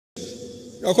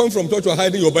You are coming from church, you are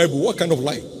hiding your Bible. What kind of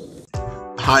lie?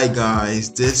 Hi guys,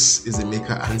 this is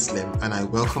Emeka Anslim and I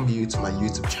welcome you to my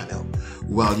YouTube channel.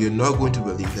 Well, you're not going to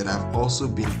believe that I've also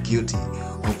been guilty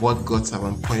of what God's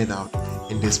servant pointed out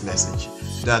in this message.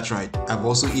 That's right, I've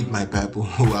also eaten my Bible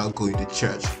while going to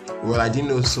church. Well, I didn't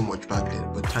know so much back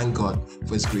then, but thank God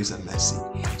for His grace and mercy.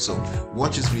 So,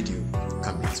 watch this video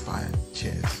and be inspired.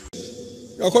 Cheers.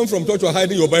 You are coming from church, you are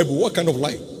hiding your Bible. What kind of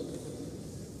lie?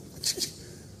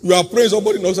 You are praying,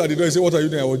 somebody knocks at the door and say, "What are you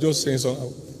doing?" I was just saying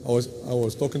something. I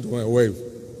was talking to my wife.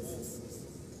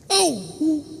 Oh!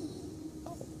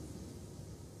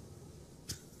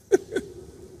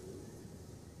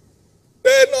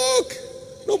 They knock.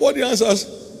 Nobody answers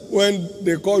when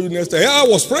they call you next time. Yeah, I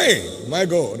was praying. My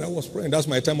God, I was praying. That's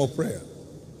my time of prayer.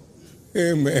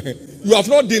 Amen. You have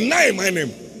not denied my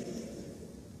name.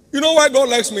 You know why God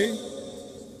likes me?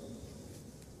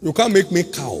 You can't make me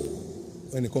cow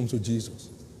when it comes to Jesus.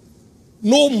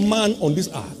 No man on this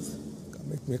earth can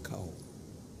make me cow.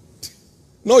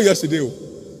 Not yesterday,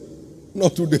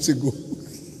 not 2 days ago.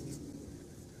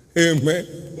 Amen.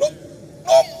 No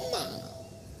man.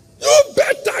 You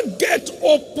better get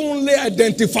openly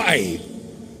identified.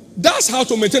 That's how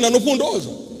to maintain an open door.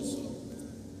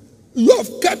 You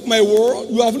have kept my word.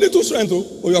 You have little strength,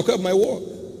 or you have kept my word,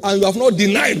 and you have not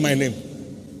denied my name.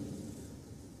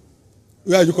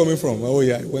 Where are you coming from? Oh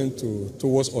yeah, I went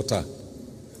towards Otta.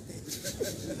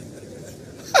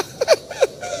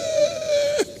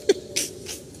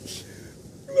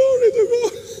 Glory to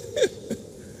God.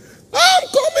 I'm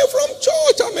coming from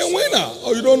church. I'm a winner.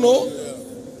 Oh, you don't know?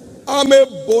 I'm a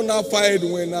bona fide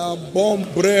winner, born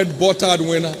bread, buttered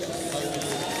winner.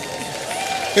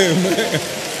 Amen.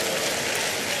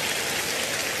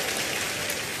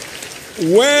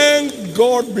 When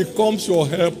God becomes your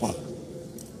helper,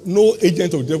 no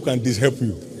agent of devil can dishelp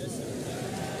you.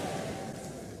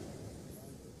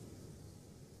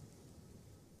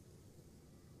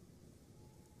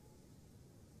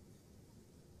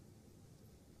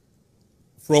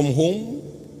 From home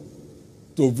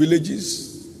to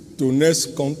villages to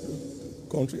next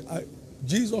country,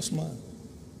 Jesus man,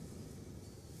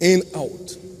 in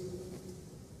out.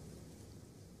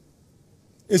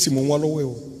 It's enough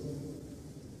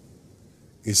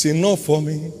for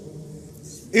me.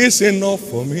 It's enough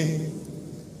for me.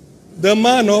 The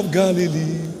man of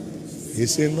Galilee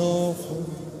is enough for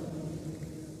me.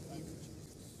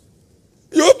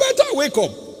 You better wake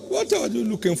up. What are you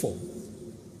looking for?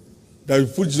 That you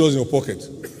put Jesus in your pocket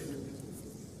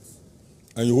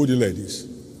and you hold it like this.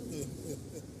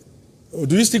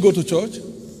 Do you still go to church?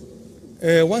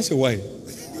 Once a while.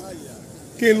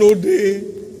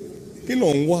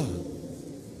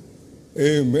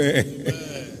 Amen.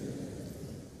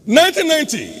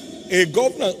 1990, a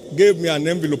governor gave me an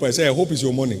envelope. I said, "I hope it's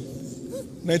your money."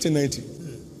 1990.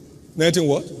 19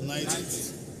 what? 90.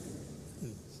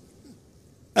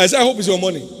 I said, "I hope it's your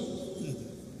money."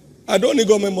 I don't need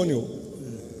government money.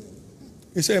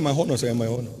 He said, "My honor, sir, my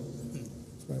honor."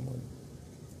 It's my money.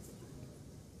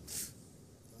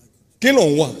 King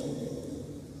on what?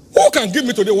 Who can give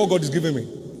me today what God is giving me?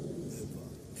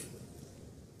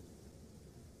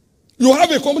 You have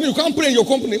a company, you can't pray in your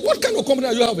company. What kind of company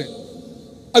are you having?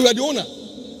 Are you the owner?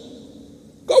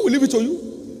 God will leave it to you.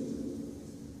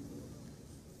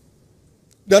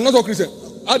 They are not all Christians.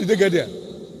 How did they get there?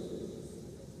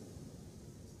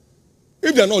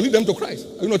 If they are not, lead them to Christ.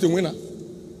 Are you not a winner?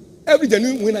 Every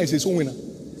genuine winner is a soul winner.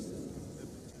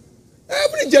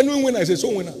 Every genuine winner is a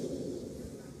soul winner.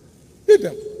 Lead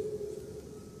them.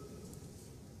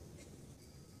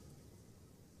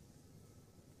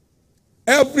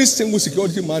 Every single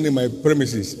security man in my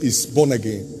premises is born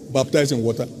again, baptized in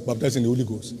water, baptized in the Holy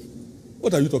Ghost.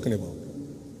 What are you talking about?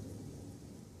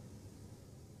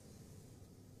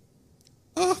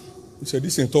 You said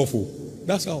this ain't awful.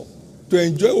 That's how. To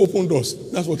enjoy open doors.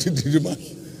 That's what it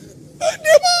demands.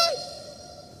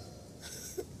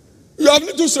 You have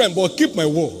little strength, but keep my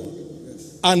word.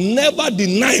 And never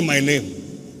deny my name.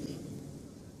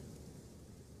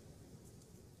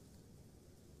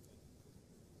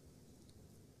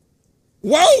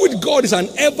 One with God is an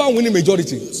ever-winning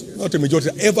majority. Not a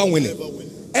majority, ever-winning.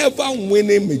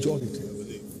 Ever-winning majority.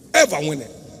 Ever-winning.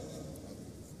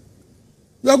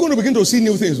 You are going to begin to see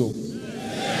new things.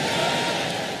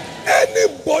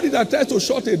 Anybody that tries to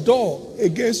shut a door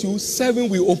against you, 7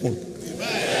 will open.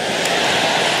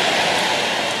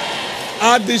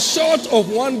 At the shut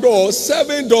of one door,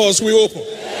 7 doors will open.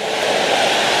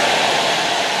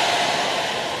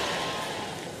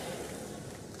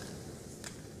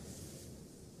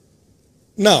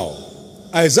 Now,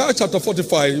 Isaiah chapter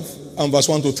 45 and verse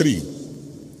 1 to 3.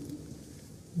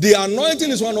 The anointing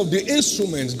is one of the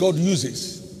instruments God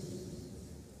uses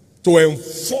to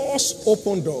enforce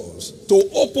open doors, to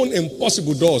open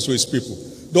impossible doors to his people.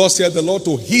 Thus said the Lord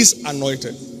to his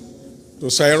anointed, to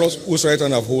Cyrus, whose right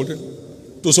hand I've holden,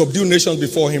 to subdue nations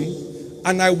before him,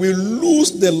 and I will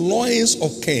loose the loins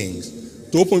of kings,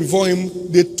 to open before him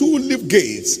the two-leaf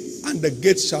gates, and the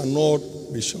gates shall not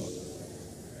be shut.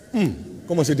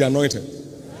 Come on, say the anointed.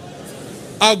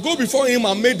 I'll go before him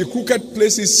and make the crooked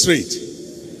places straight.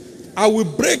 I will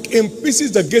break in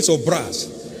pieces the gates of brass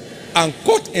and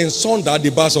cut in sunder the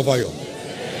bars of iron.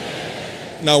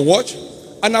 Now watch.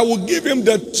 And I will give him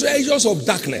the treasures of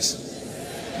darkness,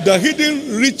 the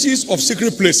hidden riches of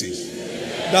secret places,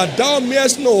 that thou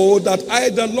mayest know that I,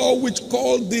 the Lord which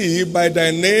called thee by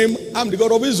thy name, am the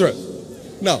God of Israel.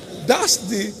 Now, that's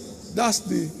the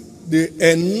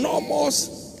enormous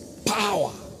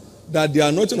power that the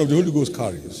anointing of the Holy Ghost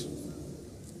carries.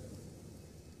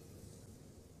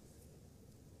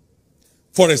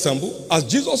 For example, as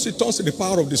Jesus returns to the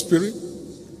power of the Spirit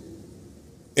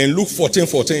in Luke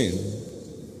 14:14,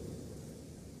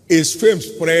 his fame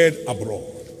spread abroad.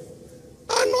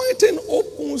 Anointing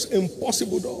opens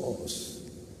impossible doors.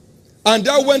 And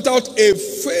there went out a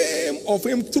fame of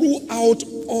him throughout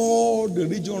all the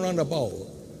region round about.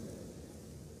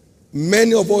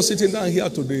 Many of us sitting down here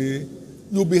today,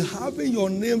 you'll be having your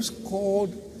names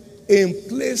called in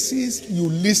places you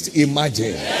least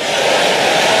imagine.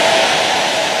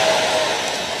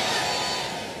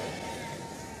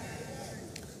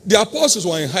 The apostles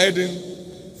were in hiding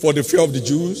for the fear of the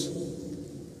Jews.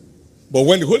 But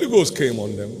when the Holy Ghost came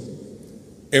on them,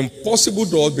 impossible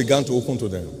doors began to open to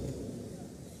them.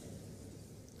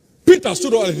 Peter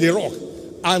stood on the rock,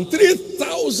 and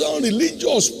 3,000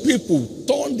 religious people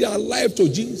turned their life to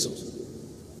Jesus.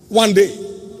 One day.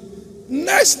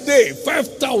 Next day,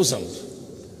 5,000.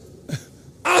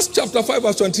 Acts chapter 5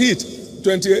 verse 28.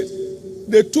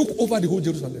 They took over the whole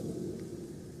Jerusalem.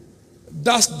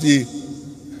 That's the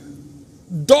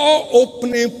door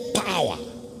opening power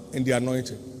in the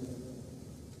anointing.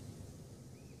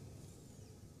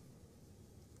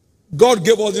 God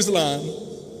gave us this land,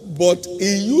 but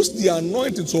he used the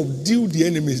anointing to subdue the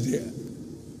enemies there.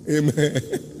 Amen.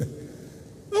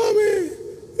 Amen.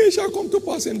 It shall come to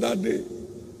pass in that day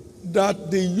that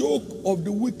the yoke of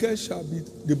the wicked shall be,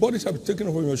 the body shall be taken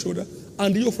off from your shoulder,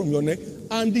 and the yoke from your neck,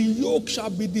 and the yoke shall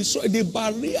be destroyed. The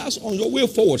barriers on your way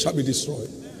forward shall be destroyed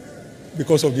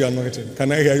because of the anointing.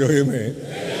 Can I hear your amen?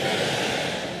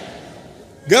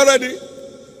 Get ready.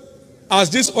 As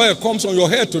this oil comes on your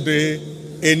head today,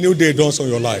 a new day dawns on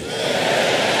your life.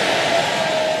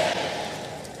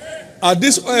 As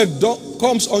this oil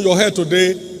comes on your head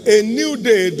today, a new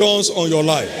day dawns on your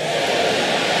life.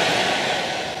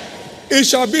 It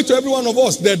shall be to every one of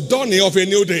us the dawning of a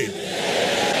new day.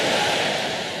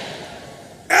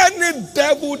 Any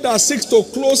devil that seeks to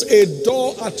close a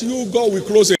door at you, God will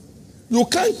close it. You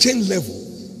can't change level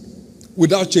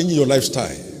without changing your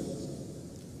lifestyle.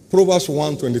 Proverbs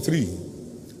 1:23.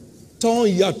 Turn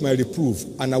ye at my reproof,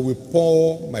 and I will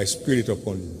pour my spirit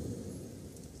upon you.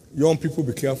 Young people,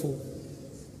 be careful.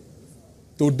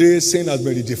 Today, sin has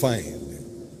been redefined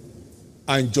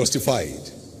and justified.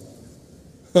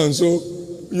 And so,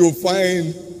 you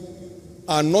find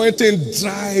anointing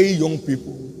dry young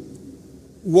people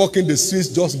walking the streets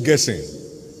just guessing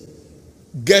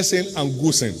and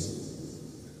goosing.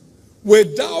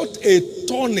 Without a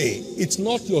turning, it's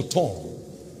not your turn.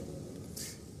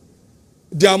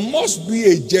 There must be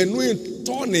a genuine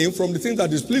turning from the things that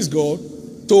displease God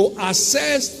to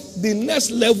access the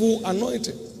next level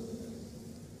anointing.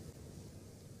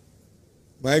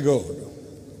 My God.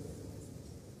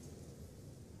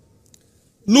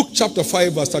 Luke chapter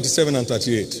 5 verse 37 and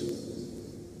 38.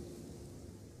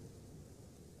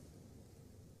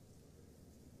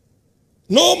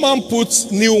 No man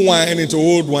puts new wine into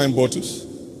old wine bottles,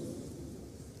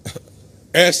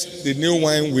 else the new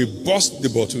wine will burst the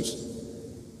bottles,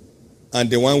 and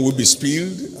the wine will be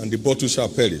spilled, and the bottle shall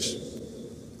perish.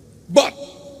 But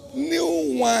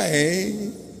new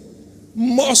wine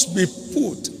must be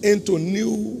put into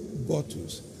new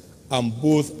bottles, and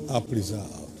both are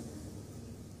preserved.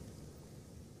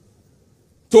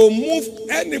 To move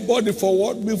anybody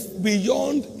forward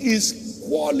beyond his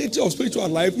quality of spiritual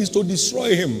life is to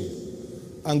destroy him.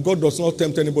 And God does not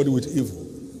tempt anybody with evil.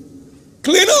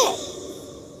 Clean up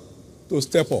to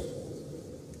step up.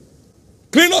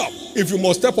 Clean up. If you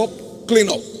must step up, clean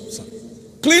up.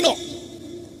 Clean up.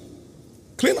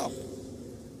 Clean up.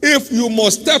 If you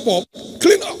must step up,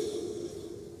 clean up.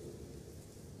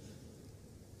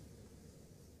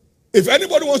 If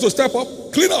anybody wants to step up,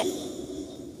 clean up.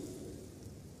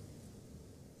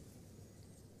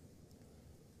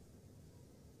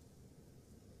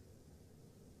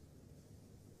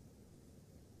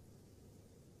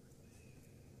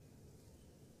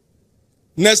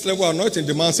 Next level anointing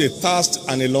demands a thirst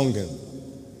and a longing.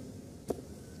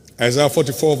 Isaiah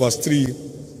 44 verse 3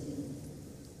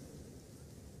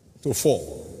 to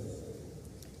 4.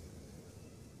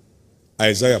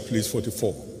 Isaiah, please,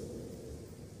 44.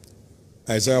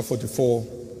 Isaiah 44.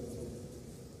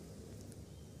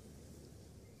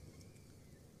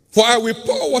 For I will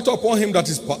pour water upon him that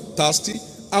is thirsty,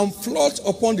 and floods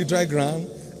upon the dry ground.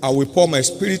 I will pour my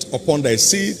spirit upon thy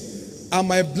seed, and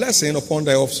my blessing upon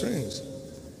thy offspring.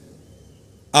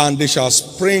 And they shall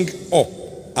spring up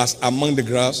as among the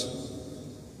grass,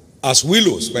 as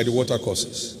willows by the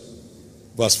watercourses.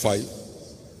 Verse 5.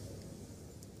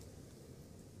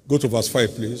 Go to verse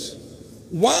 5, please.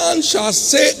 One shall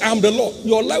say, I am the Lord.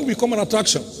 Your life will become an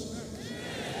attraction.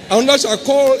 Another shall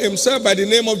call himself by the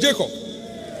name of Jacob.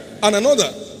 And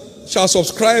another shall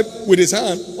subscribe with his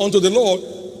hand unto the Lord,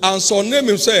 and surname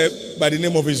himself by the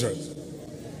name of Israel.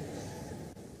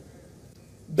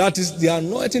 That is, the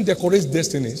anointing decorates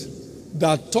destinies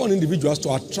that turn individuals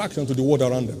to attraction to the world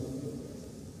around them.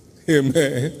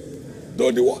 Amen.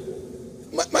 Don't the what?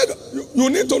 My God, you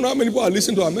need to know how many people are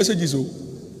listening to our messages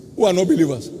who are not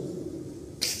believers.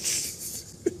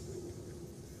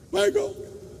 My God,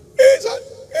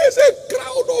 it's a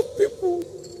crowd of people.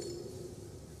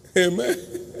 Amen.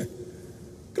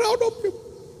 Crowd of people.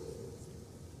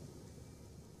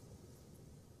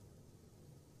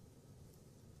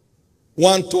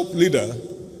 One top leader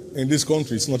in this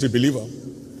country is not a believer.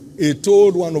 He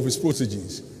told one of his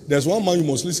proteges, there's one man you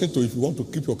must listen to if you want to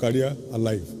keep your career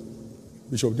alive.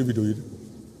 Bishop David Oyedepo.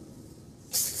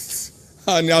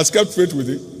 And he has kept faith with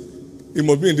it. He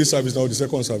must be in this service now, the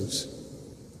second service.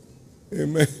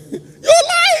 Amen. Your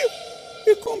life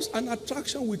becomes an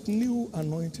attraction with new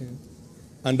anointing.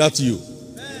 And that's you.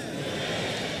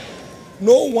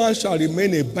 No one shall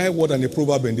remain a byword and a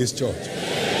proverb in this church.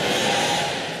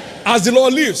 As the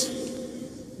Lord lives,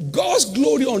 God's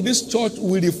glory on this church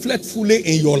will reflect fully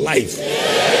in your life.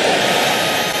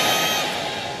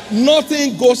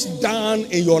 Nothing goes down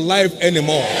in your life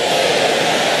anymore.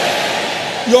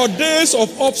 Your days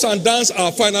of ups and downs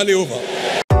are finally over.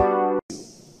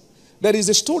 There is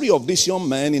a story of this young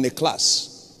man in a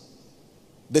class.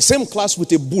 The same class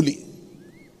with a bully.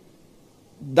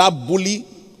 That bully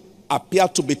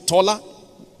appeared to be taller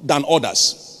than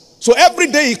others. So every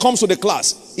day he comes to the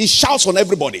class, he shouts on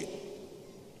everybody.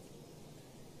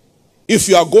 If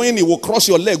you are going, he will cross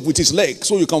your leg with his leg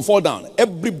so you can fall down.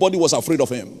 Everybody was afraid of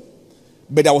him.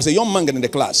 But there was a young man in the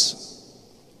class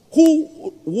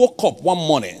who woke up one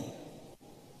morning,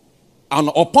 and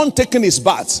upon taking his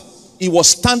bath, he was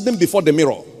standing before the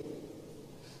mirror,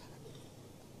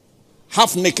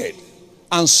 half naked,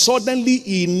 and suddenly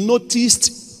he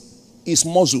noticed his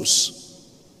muscles.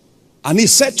 And he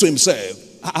said to himself,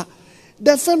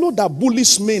 the fellow that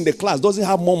bullies me in the class doesn't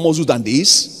have more muscles than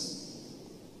this.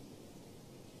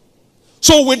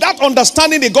 So with that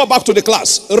understanding, he got back to the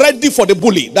class, ready for the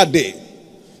bully that day.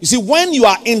 You see, when you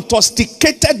are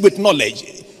intoxicated with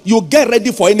knowledge, you get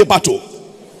ready for any battle.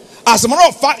 As a matter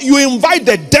of fact, you invite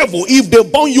the devil. If they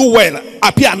burn you well,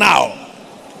 appear now.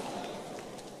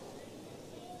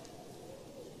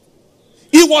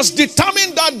 He was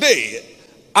determined that day,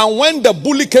 and when the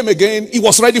bully came again, he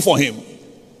was ready for him.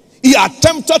 He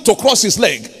attempted to cross his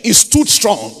leg. He stood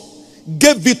strong,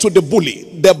 gave it to the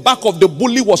bully. The back of the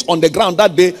bully was on the ground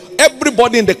that day.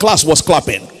 Everybody in the class was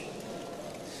clapping.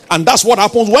 And that's what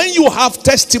happens when you have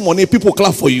testimony. People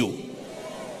clap for you.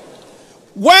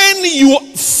 When you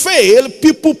fail,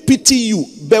 people pity you.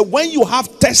 But when you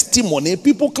have testimony,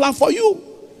 people clap for you.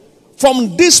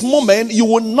 From this moment, you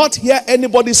will not hear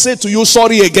anybody say to you,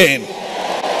 sorry again.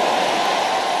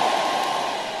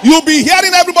 You'll be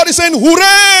hearing everybody saying,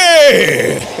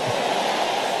 hooray!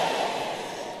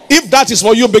 If that is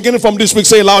for you, beginning from this week,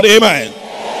 say loud, amen.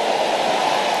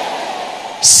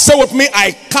 Say with me,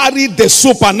 I carry the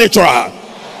supernatural.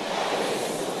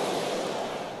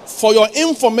 For your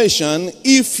information,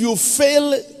 if you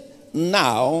fail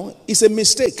now, it's a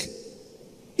mistake.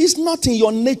 It's not in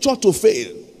your nature to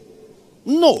fail.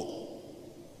 No.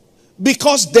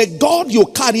 Because the God you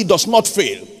carry does not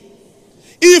fail.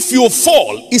 If you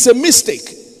fall, it's a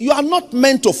mistake. You are not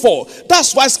meant to fall.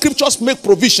 That's why scriptures make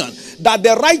provision that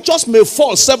the righteous may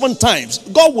fall 7 times.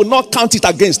 God will not count it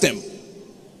against them.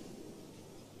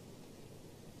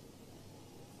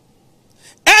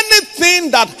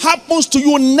 Anything that happens to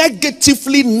you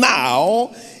negatively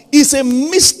now is a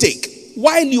mistake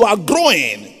while you are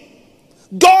growing.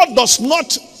 God does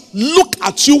not look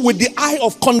at you with the eye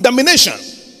of condemnation.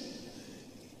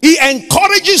 He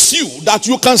encourages you that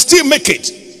you can still make it.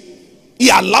 He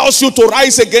allows you to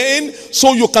rise again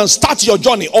so you can start your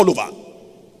journey all over.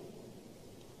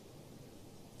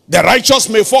 The righteous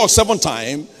may fall 7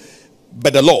 times,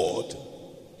 but the Lord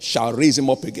shall raise him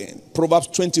up again. Proverbs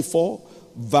 24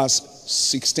 verse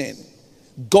 16.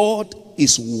 God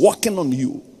is working on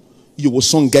you. You will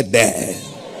soon get there.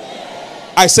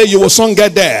 I say you will soon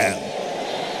get there.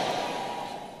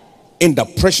 In the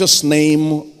precious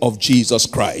name of Jesus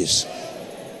Christ.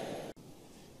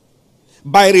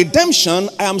 By redemption,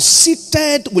 I am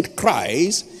seated with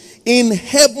Christ in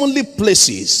heavenly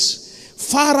places,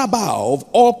 far above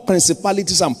all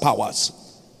principalities and powers.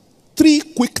 3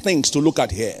 quick things to look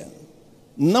at here.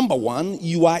 Number 1,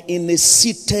 you are in a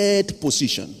seated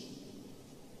position.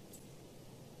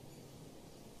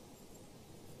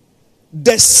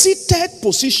 The seated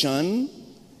position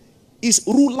is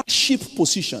rulership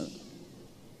position.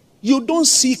 You don't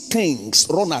see kings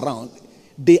run around.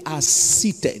 They are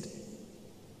seated.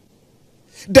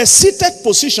 The seated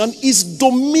position is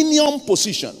dominion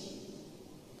position.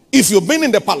 If you've been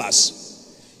in the palace,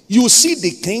 you see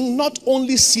the king not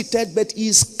only seated, but he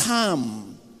is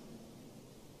calm.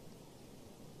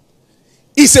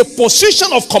 It's a position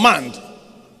of command.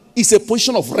 It's a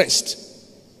position of rest.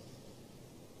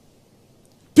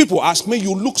 People ask me,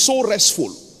 you look so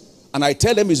restful. And I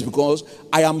tell them it's because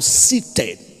I am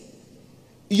seated.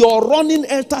 Your running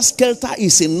helter-skelter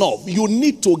is enough. You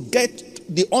need to get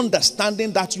the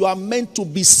understanding that you are meant to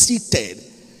be seated.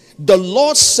 The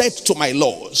Lord said to my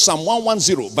Lord, Psalm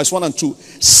 110, verse 1 and 2,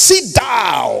 sit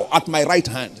thou at my right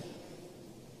hand,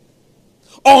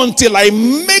 until I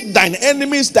make thine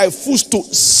enemies thy footstool.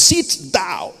 Sit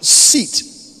thou, sit.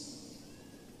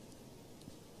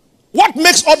 What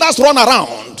makes others run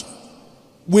around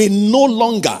will no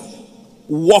longer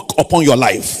walk upon your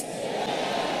life.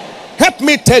 Help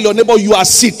me tell your neighbor, you are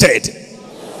seated.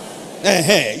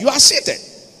 You are seated.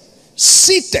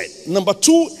 Seated. Number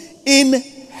 2, in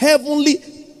heavenly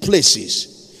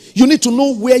places. You need to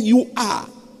know where you are.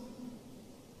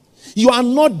 You are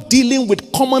not dealing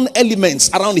with common elements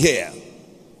around here.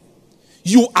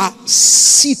 You are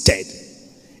seated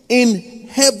in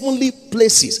heavenly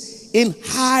places, in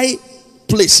high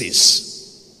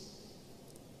places.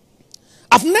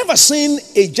 I've never seen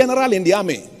a general in the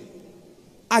army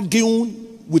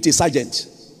arguing with a sergeant.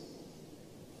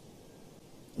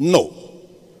 No.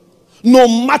 No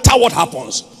matter what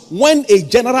happens, when a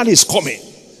general is coming,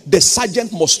 the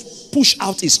sergeant must push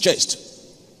out his chest,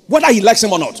 whether he likes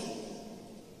him or not.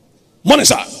 Morning,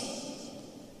 sir.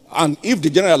 And if the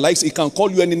general likes, he can call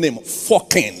you any name.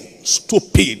 Fucking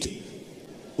stupid.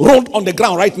 Roll on the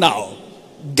ground right now.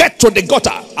 Get to the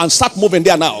gutter and start moving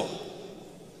there now.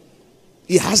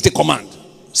 He has the command.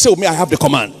 Say with me, I have the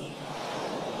command.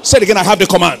 Say it again, I have the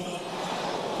command.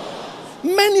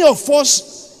 Many of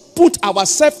us put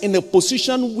ourselves in a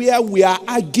position where we are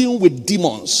arguing with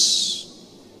demons.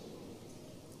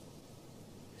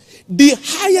 The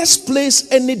highest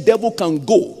place any devil can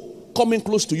go coming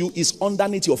close to you is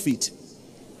underneath your feet.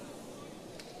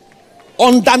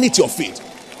 Underneath your feet.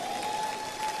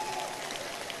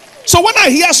 So when I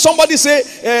hear somebody say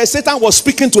Satan was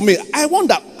speaking to me, I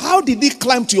wonder, how did he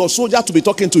climb to your soldier to be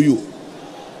talking to you?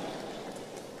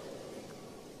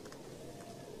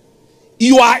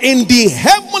 You are in the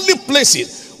heavenly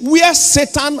places where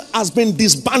Satan has been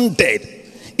disbanded.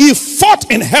 He fought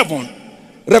in heaven.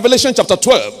 Revelation chapter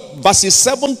 12, verses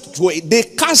 7 to 8. They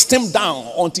cast him down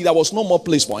until there was no more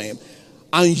place for him.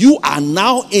 And you are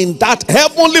now in that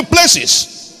heavenly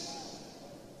places.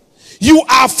 You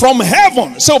are from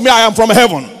heaven. Say with me, I am from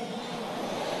heaven.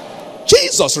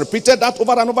 Jesus repeated that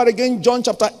over and over again. John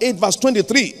chapter 8, verse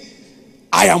 23.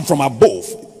 I am from above.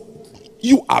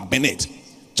 You are beneath.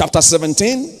 Chapter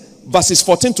 17, verses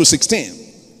 14 to 16.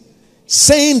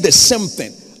 Saying the same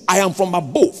thing. I am from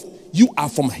above. You are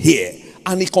from here.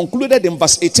 And he concluded in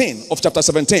verse 18 of chapter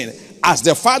 17. As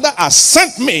the Father has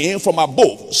sent me from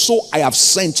above, so I have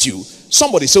sent you.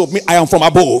 Somebody say with me, I am from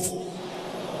above.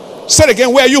 Say it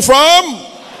again, where are you from?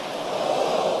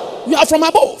 You are from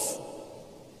above.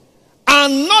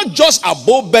 And not just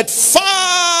above, but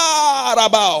far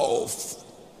above.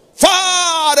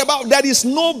 Far above. There is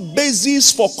no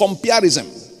basis for comparison.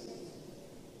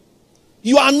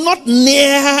 You are not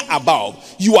near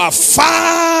above. You are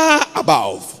far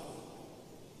above.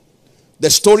 The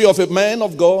story of a man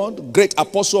of God, great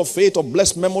apostle of faith of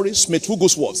blessed memory, Smith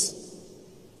Wigglesworth.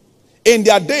 In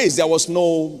their days, there was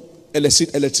no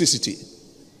electricity.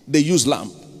 They used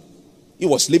lamp. He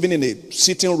was living in a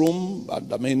sitting room,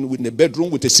 in a bedroom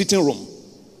with a sitting room.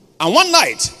 And one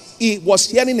night, he was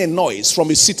hearing a noise from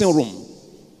his sitting room.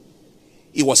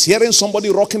 He was hearing somebody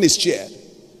rocking his chair.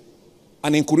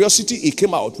 And in curiosity, he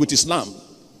came out with his lamp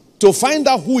to find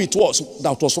out who it was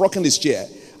that was rocking his chair.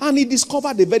 And he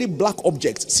discovered a very black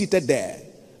object seated there.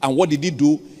 And what did he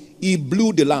do? He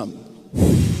blew the lamp.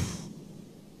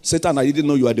 Satan, I didn't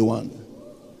know you are the one.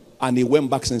 And he went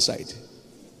back inside.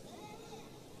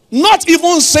 Not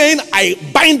even saying, I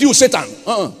bind you, Satan.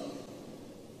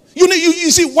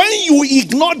 You see, when you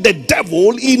ignore the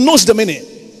devil, he knows the meaning.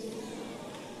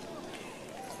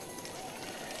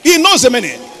 He knows the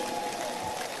meaning.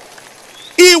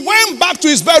 He went back to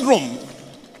his bedroom.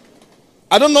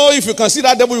 I don't know if you can see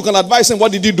that devil, you can advise him.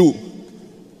 What did he do?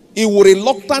 He will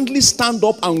reluctantly stand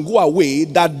up and go away.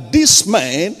 That this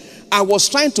man, I was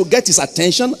trying to get his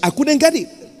attention, I couldn't get it.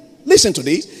 Listen to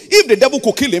this. If the devil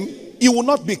could kill him, he will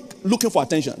not be looking for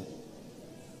attention.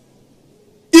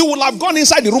 He will have gone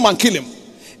inside the room and kill him.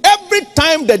 Every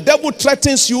time the devil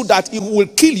threatens you that he will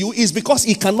kill you, is because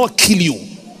he cannot kill you.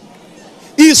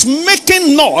 He's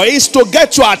making noise to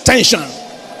get your attention.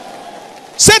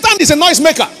 Satan is a noise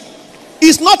maker.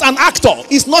 He's not an actor.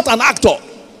 He's not an actor.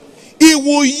 He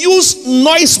will use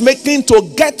noise making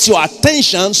to get your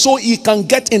attention so he can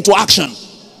get into action.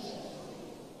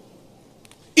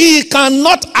 He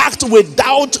cannot act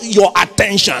without your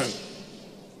attention.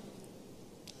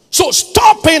 So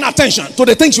stop paying attention to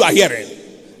the things you are hearing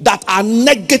that are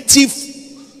negative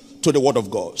to the word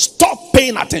of God. Stop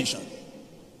paying attention.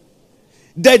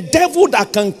 The devil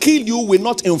that can kill you will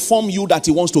not inform you that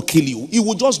he wants to kill you. He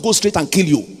will just go straight and kill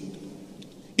you.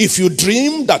 If you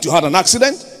dream that you had an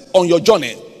accident on your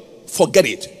journey, forget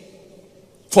it.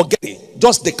 Forget it.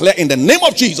 Just declare, in the name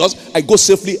of Jesus, I go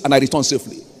safely and I return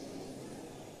safely.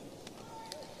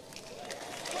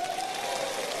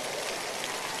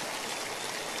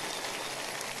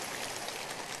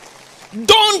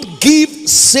 Don't give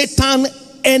Satan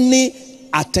any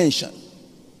attention.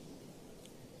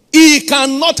 He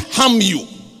cannot harm you.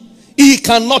 He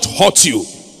cannot hurt you.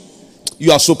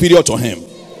 You are superior to him.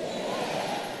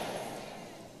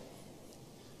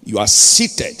 You are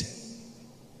seated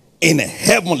in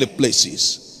heavenly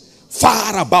places,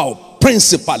 far above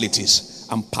principalities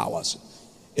and powers.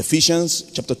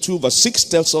 Ephesians chapter 2 verse 6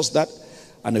 tells us that,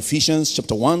 and Ephesians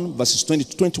chapter 1 verses 20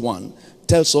 to 21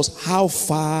 tells us how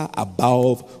far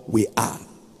above we are.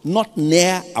 Not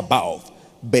near above,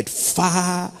 but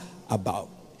far above.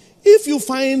 If you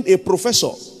find a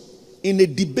professor in a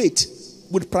debate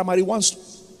with primary one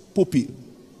pupil,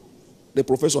 the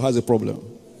professor has a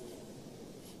problem.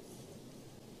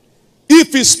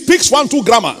 If he speaks 1-2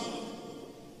 grammar,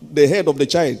 the head of the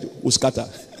child will scatter.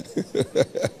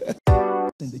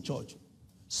 In the church,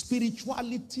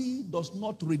 spirituality does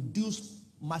not reduce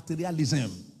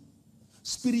materialism.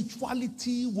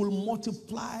 Spirituality will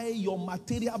multiply your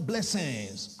material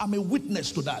blessings. I'm a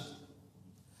witness to that.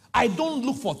 I don't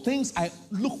look for things, I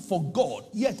look for God.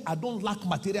 Yet I don't lack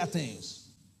material things.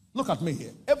 Look at me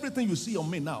here. Everything you see on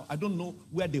me now, I don't know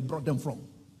where they brought them from.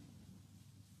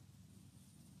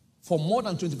 For more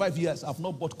than 25 years, I've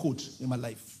not bought coats in my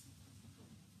life.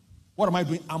 What am I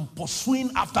doing? I'm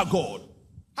pursuing after God.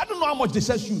 I don't know how much they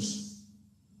sell shoes.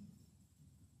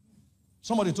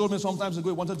 Somebody told me some time ago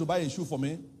he wanted to buy a shoe for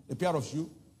me, a pair of shoes.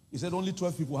 He said only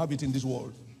 12 people have it in this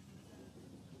world.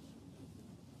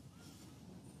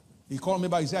 He called me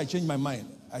back. He said, I changed my mind.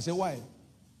 I said, why?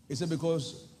 He said,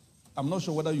 because I'm not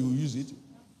sure whether you will use it.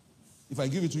 If I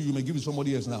give it to you, you may give it to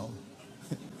somebody else now.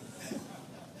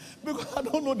 Because I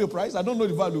don't know the price. I don't know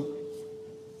the value.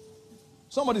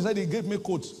 Somebody said he gave me a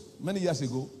coat many years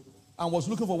ago and was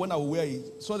looking for when I would wear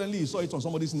it. Suddenly he saw it on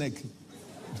somebody's neck.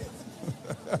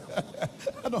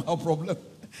 I don't have a problem.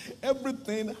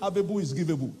 Everything havable is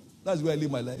givable. That's where I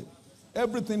live my life.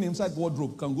 Everything inside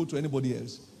wardrobe can go to anybody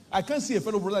else. I can't see a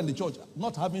fellow brother in the church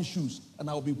not having shoes and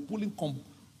I'll be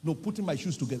putting my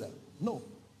shoes together. No.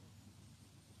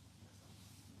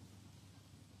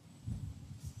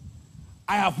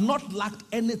 I have not lacked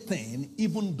anything,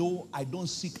 even though I don't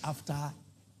seek after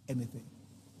anything.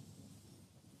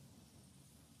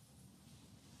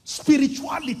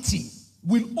 Spirituality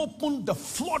will open the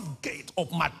floodgate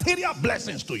of material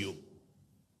blessings to you.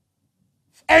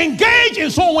 Engage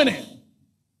in soul winning.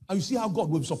 And you see how God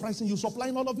will be surprising you,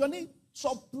 supplying all of your need.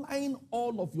 Supplying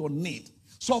all of your need.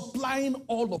 Supplying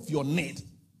all of your need.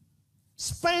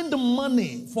 Spend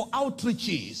money for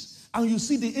outreaches. And you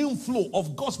see the inflow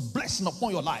of God's blessing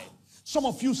upon your life. Some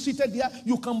of you seated there,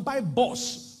 you can buy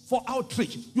bus for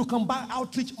outreach. You can buy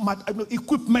outreach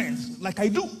equipment like I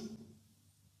do.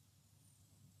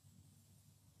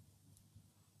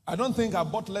 I don't think I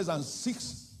bought less than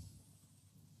 6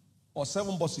 or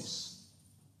 7 buses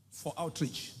for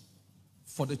outreach,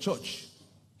 for the church,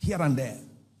 here and there.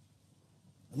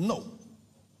 No.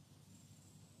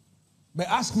 But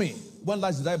ask me, when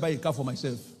last did I buy a car for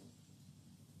myself?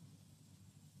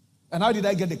 And how did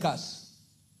I get the cars?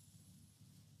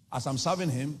 As I'm serving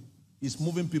him, he's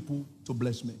moving people to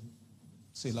bless me.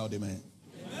 Say loud, amen.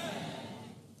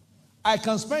 I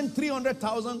can spend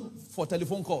 300,000 for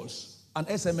telephone calls and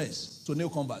SMS to new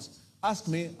converts. Ask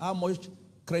me how much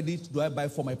credit do I buy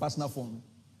for my personal phone.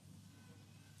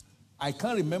 I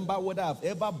can't remember whether I've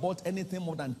ever bought anything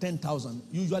more than 10,000,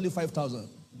 usually 5,000.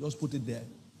 Just put it there.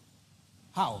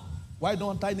 How? Why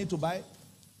don't I need to buy?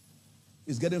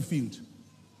 It's getting filled.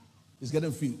 It's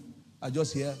getting filled. I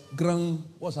just hear, grand,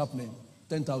 what's happening?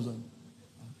 10,000.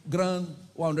 Grand,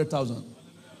 100,000.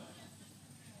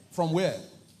 From where?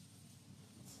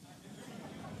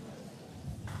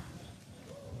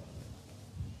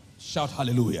 Shout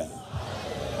hallelujah.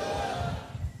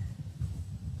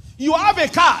 You have a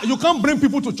car, you can't bring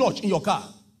people to church in your car.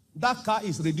 That car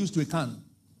is reduced to a can.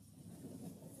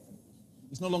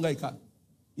 It's no longer a car.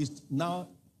 It's now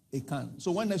a can.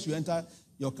 So when next you enter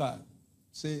your car,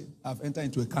 say, I've entered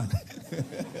into a can.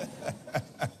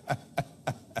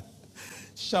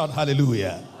 Shout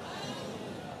hallelujah.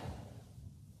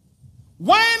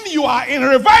 When you are in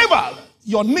revival,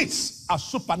 your needs are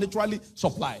supernaturally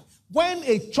supplied. When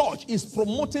a church is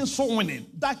promoting soul winning,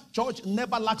 that church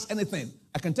never lacks anything.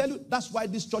 I can tell you, that's why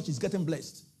this church is getting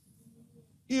blessed.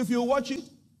 If you watch it,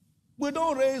 we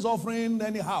don't raise offering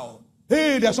anyhow.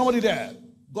 Hey, there's somebody there.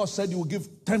 God said you will give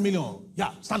 10 million.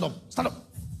 Yeah, stand up, stand up,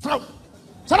 stand up,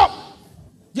 stand up.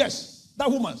 Yes,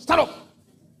 that woman, stand up.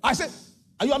 I said,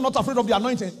 are you not afraid of the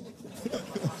anointing?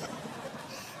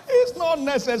 It's not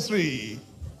necessary.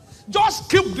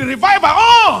 Just keep the revival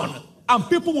on, and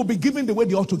people will be giving the way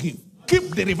they ought to give.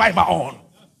 Keep the revival on.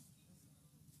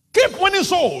 Keep winning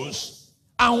souls,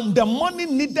 and the money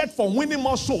needed for winning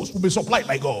more souls will be supplied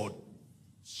by God.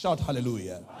 Shout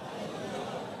hallelujah.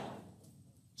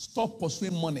 Stop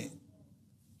pursuing money.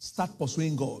 Start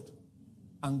pursuing God.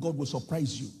 And God will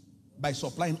surprise you by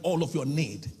supplying all of your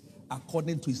need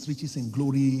according to his riches in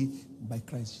glory by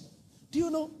Christ. Do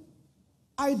you know?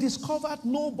 I discovered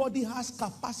nobody has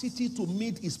capacity to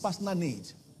meet his personal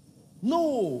need.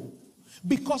 No.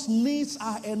 Because needs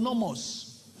are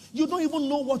enormous. You don't even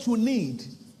know what you need.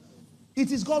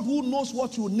 It is God who knows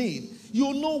what you need.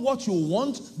 You know what you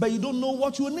want, but you don't know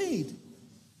what you need.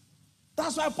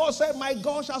 That's why Paul said, my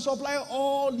God shall supply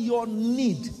all your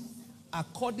need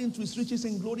according to his riches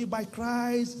in glory by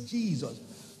Christ Jesus.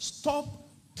 Stop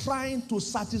trying to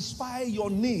satisfy your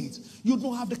needs. You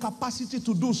don't have the capacity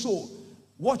to do so.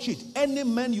 Watch it. Any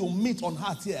man you meet on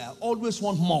earth here always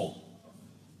want more.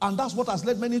 And that's what has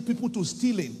led many people to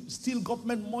stealing. Steal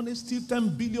government money, steal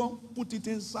 10 billion, put it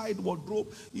inside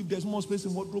wardrobe. If there's more space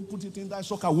in wardrobe, put it in that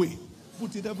sock away.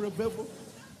 Put it everywhere.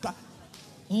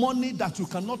 Money that you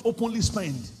cannot openly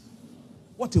spend.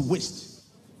 What a waste.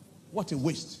 What a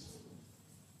waste.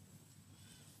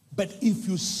 But if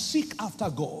you seek after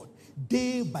God,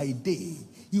 day by day,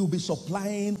 he will be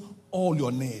supplying all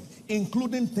your need,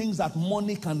 including things that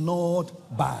money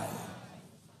cannot buy.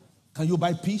 Can you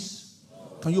buy peace?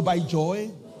 Can you buy joy?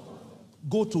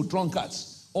 Go to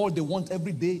drunkards. All they want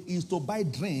every day is to buy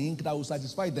drink that will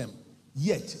satisfy them.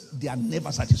 Yet, they are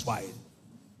never satisfied.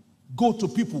 Go to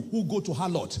people who go to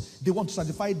harlot. They want to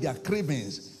satisfy their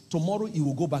cravings. Tomorrow, he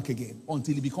will go back again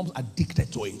until he becomes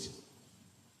addicted to it.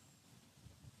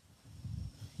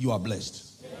 You are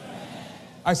blessed. Amen.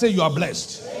 I say you are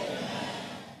blessed. Amen.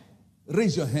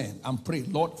 Raise your hand and pray,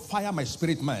 Lord, fire my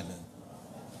spirit man.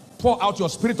 Pour out your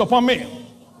spirit upon me.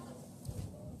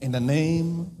 In the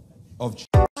name of Jesus.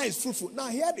 Is fruitful. Now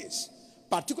hear this.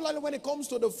 Particularly when it comes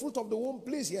to the fruit of the womb,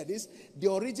 please hear this.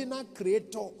 The original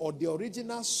creator or the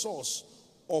original source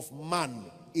of man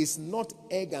is not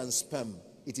egg and sperm.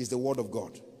 It is the word of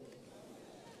God.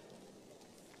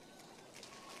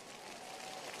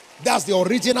 That's the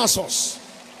original source.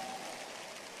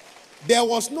 There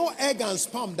was no egg and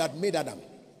sperm that made Adam.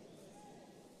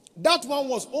 That one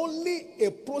was only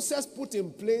a process put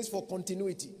in place for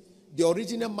continuity. The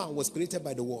original man was created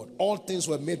by the word. All things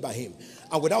were made by him.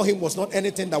 And without him was not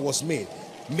anything that was made.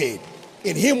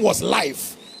 In him was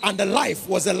life. And the life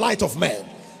was the light of man.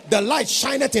 The light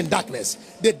shineth in darkness.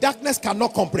 The darkness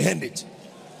cannot comprehend it.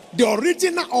 The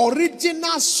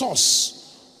original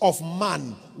source of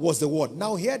man was the word.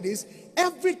 Now hear this.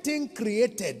 Everything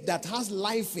created that has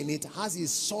life in it has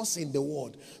its source in the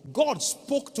word. God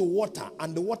spoke to water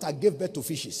and the water gave birth to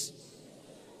fishes.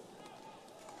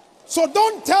 So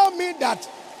don't tell me that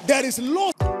there is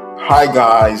loss. Hi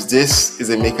guys, this is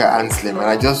Emeka Anslim, and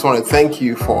I just want to thank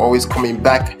you for always coming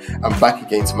back and back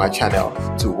again to my channel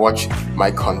to watch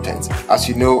my content. As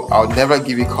you know, I'll never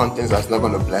give you content that's not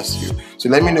going to bless you. So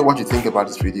let me know what you think about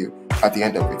this video at the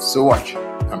end of it. So watch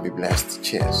and be blessed.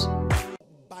 Cheers.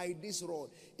 By this rod,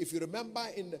 If you remember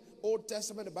in the Old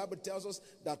Testament, the Bible tells us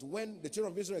that when the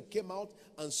children of Israel came out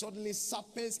and suddenly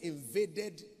serpents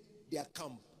invaded their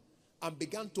camp and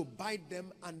began to bite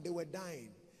them and they were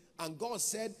dying. And God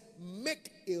said,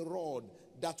 make a rod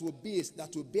that will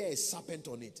bear a serpent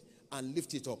on it and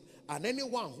lift it up. And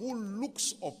anyone who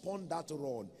looks upon that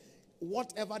rod,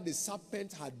 whatever the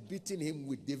serpent had beaten him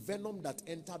with, the venom that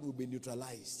entered will be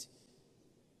neutralized.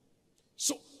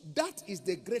 So that is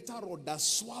the greater rod that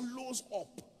swallows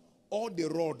up all the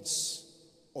rods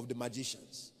of the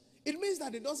magicians. It means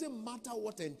that it doesn't matter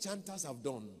what enchanters have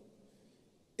done.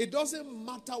 It doesn't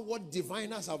matter what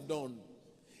diviners have done.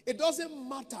 It doesn't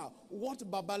matter what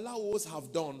babalawos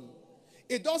have done.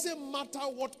 It doesn't matter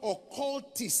what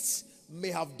occultists may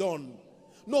have done.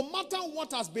 No matter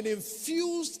what has been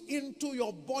infused into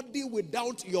your body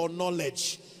without your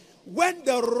knowledge, when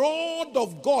the rod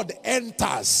of God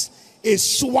enters, it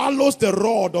swallows the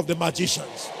rod of the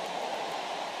magicians.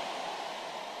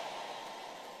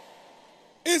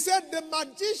 He said the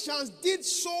magicians did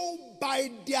so by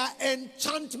their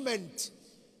enchantment.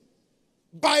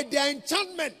 By their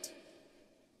enchantment.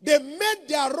 They made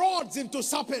their rods into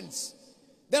serpents.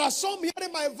 There are some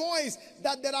hearing my voice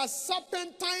that there are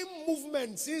serpentine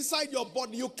movements inside your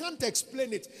body. You can't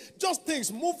explain it. Just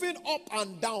things moving up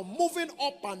and down, moving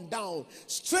up and down.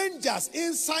 Strangers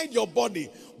inside your body.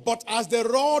 But as the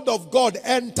rod of God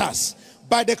enters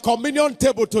by the communion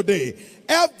table today,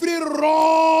 every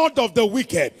rod of the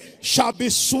wicked shall be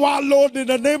swallowed in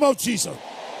the name of Jesus.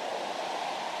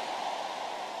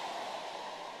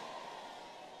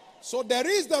 So there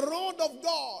is the rod of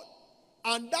God.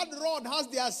 And that rod has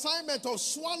the assignment of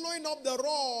swallowing up the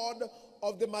rod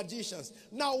of the magicians.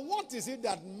 Now, what is it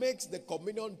that makes the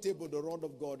communion table the rod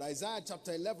of God? Isaiah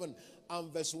chapter 11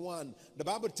 and verse 1. The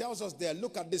Bible tells us there,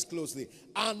 look at this closely.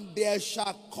 And there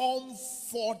shall come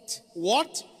forth,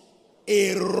 what?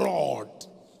 A rod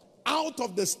out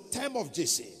of the stem of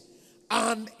Jesse,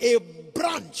 and a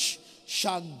branch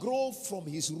shall grow from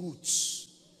his roots.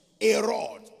 A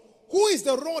rod. Who is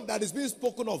the rod that is being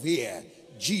spoken of here?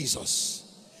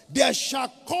 Jesus. There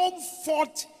shall come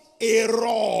forth a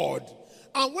rod.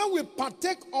 And when we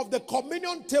partake of the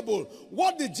communion table,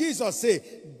 what did Jesus say?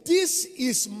 This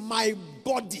is my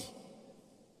body.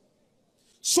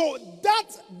 So that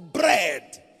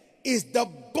bread is the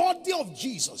body of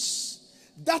Jesus.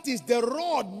 That is the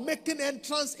rod making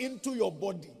entrance into your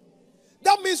body.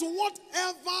 That means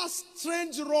whatever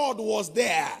strange rod was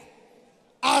there,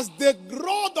 as the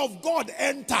rod of God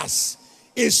enters,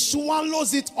 it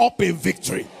swallows it up in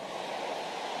victory.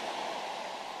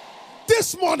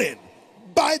 This morning,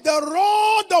 by the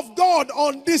rod of God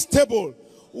on this table,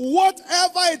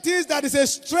 whatever it is that is a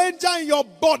stranger in your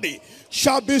body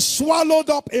shall be swallowed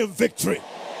up in victory.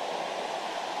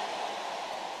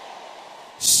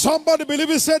 Somebody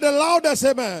believe it, say the loudest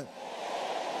amen.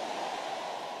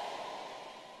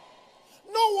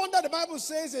 No wonder the Bible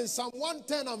says in Psalm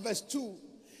 110 and verse 2,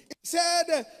 it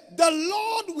said, the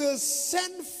Lord will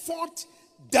send forth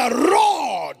the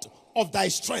rod of thy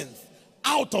strength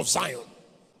out of Zion.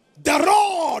 The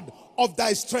rod of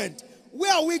thy strength.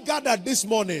 Where are we gathered this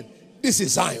morning? This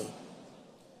is Zion.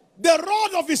 The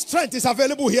rod of his strength is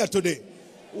available here today.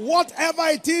 Whatever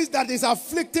it is that is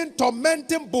afflicting,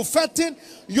 tormenting, buffeting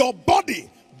your body,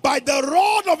 by the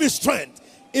rod of his strength,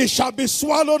 it shall be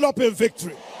swallowed up in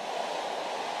victory.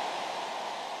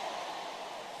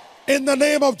 In the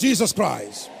name of Jesus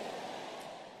Christ.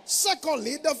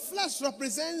 Secondly, the flesh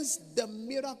represents the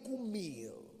miracle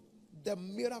meal. The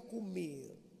miracle meal.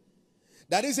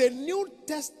 That is a New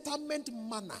Testament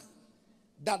manna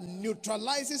that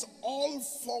neutralizes all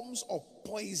forms of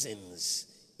poisons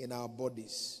in our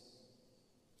bodies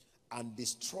and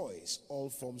destroys all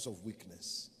forms of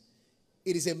weakness.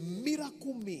 It is a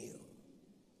miracle meal,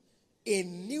 a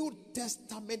New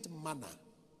Testament manna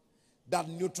that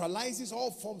neutralizes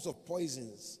all forms of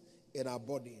poisons in our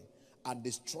body and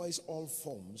destroys all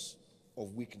forms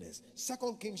of weakness.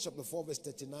 2 Kings chapter 4 verse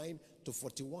 39 to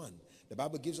 41. The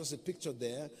Bible gives us a picture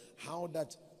there how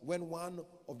that when one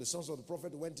of the sons of the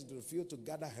prophet went into the field to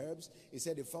gather herbs, he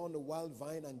said he found a wild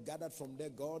vine and gathered from their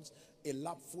gourds a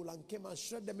lapful and came and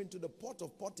shred them into the pot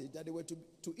of pottage that they were to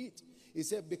eat. He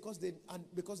said because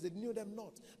they knew them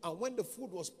not. And when the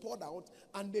food was poured out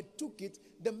and they took it,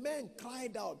 the men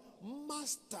cried out,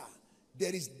 Master,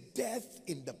 there is death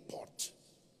in the pot.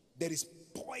 There is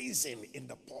poison in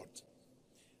the pot.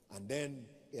 And then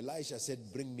Elisha said,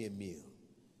 bring me a meal.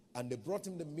 And they brought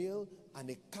him the meal and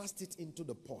he cast it into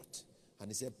the pot. And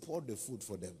he said, pour the food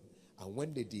for them. And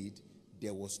when they did,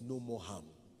 there was no more harm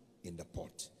in the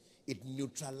pot. It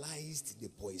neutralized the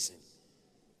poison.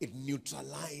 It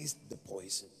neutralized the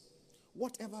poison.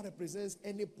 Whatever represents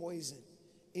any poison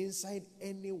inside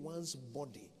anyone's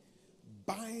body,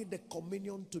 by the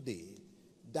communion today,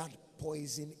 that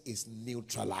poison is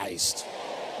neutralized.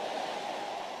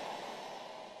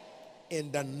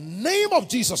 In the name of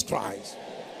Jesus Christ,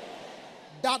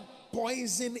 that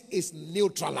poison is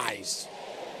neutralized.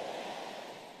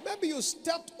 Maybe you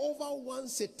stepped over one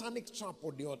satanic trap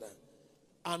or the other,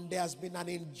 and there has been an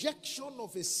injection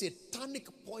of a satanic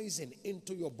poison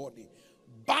into your body.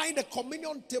 By the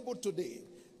communion table today,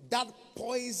 that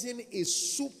poison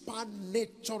is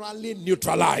supernaturally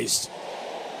neutralized.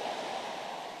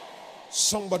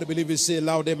 Somebody believe it, say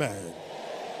loud amen.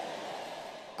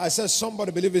 I said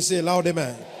somebody believe it, say loud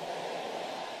amen.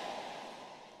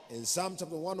 In Psalm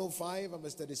chapter 105 and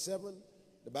verse 37,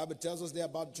 the Bible tells us there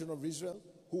about the children of Israel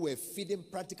who were feeding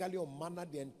practically on manna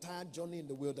the entire journey in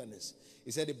the wilderness.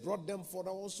 He said he brought them forth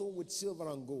also with silver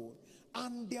and gold.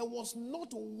 And there was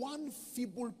not one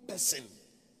feeble person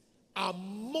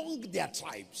among their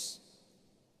tribes.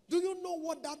 Do you know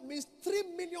what that means? 3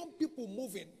 million people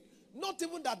moving. Not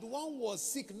even that one was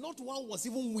sick, not one was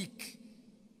even weak.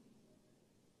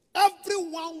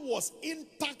 Everyone was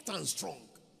intact and strong.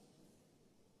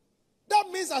 That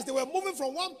means as they were moving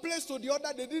from one place to the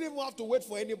other, they didn't even have to wait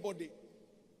for anybody.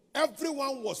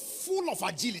 Everyone was full of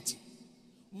agility,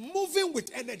 moving with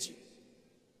energy.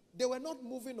 They were not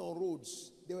moving on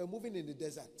roads. They were moving in the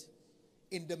desert,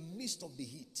 in the midst of the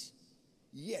heat.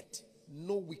 Yet,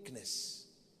 no weakness.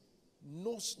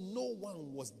 No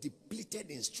one was depleted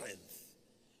in strength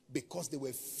because they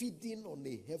were feeding on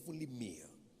a heavenly meal.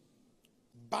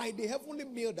 By the heavenly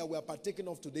meal that we are partaking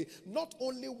of today, not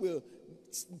only will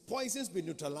poisons be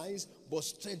neutralized, but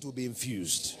strength will be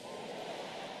infused.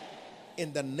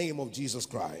 In the name of Jesus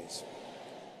Christ.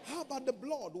 How about the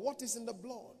blood? What is in the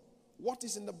blood? What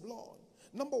is in the blood?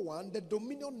 Number one, the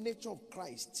dominion nature of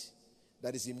Christ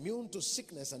that is immune to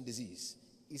sickness and disease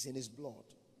is in his blood.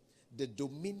 The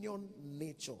dominion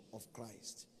nature of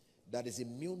Christ that is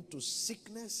immune to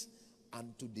sickness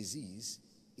and to disease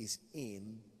is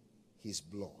in his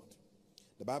blood.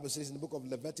 The Bible says in the book of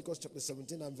Leviticus chapter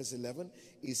 17 and verse 11,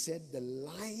 it said the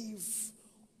life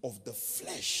of the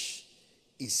flesh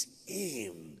is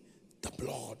in the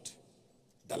blood.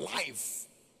 The life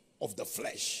of the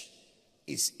flesh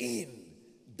is in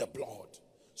the blood.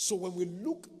 So when we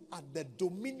look at the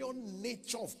dominion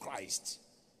nature of Christ,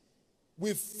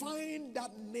 we find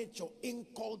that nature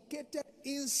inculcated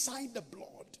inside the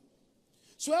blood.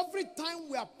 So every time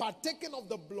we are partaking of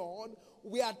the blood,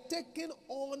 we are taking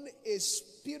on a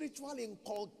spiritual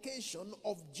inculcation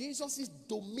of Jesus'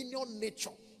 dominion nature.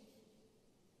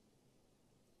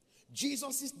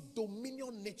 Jesus'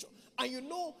 dominion nature. And you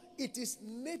know, it is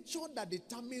nature that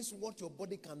determines what your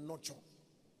body can nurture.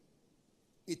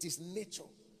 It is nature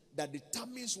that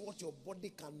determines what your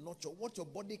body can nurture, what your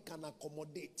body can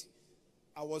accommodate.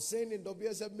 I was saying in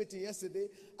WSF meeting yesterday,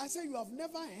 I said, you have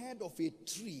never heard of a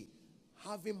tree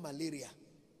having malaria.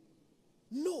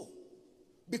 No.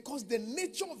 Because the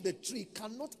nature of the tree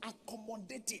cannot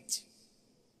accommodate it.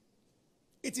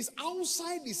 It is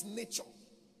outside its nature.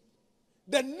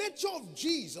 The nature of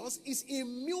Jesus is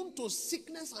immune to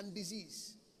sickness and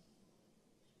disease.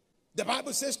 The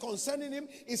Bible says concerning him,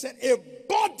 he said, a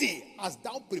body hast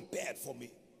thou prepared for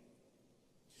me.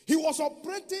 He was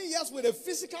operating, yes, with a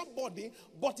physical body,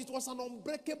 but it was an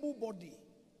unbreakable body.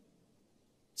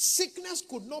 Sickness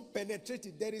could not penetrate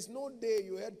it. There is no day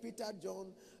you heard Peter, John,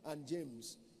 and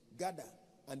James gather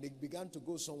and they began to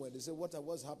go somewhere. They said,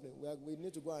 what's happening? We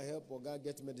need to go and help or God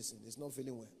get medicine. It's not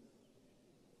feeling well.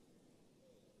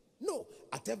 No,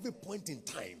 at every point in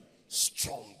time,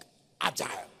 strong,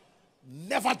 agile,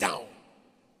 never down,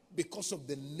 because of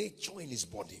the nature in his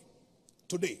body.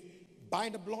 Today, by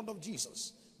the blood of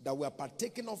Jesus that we are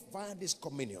partaking of via this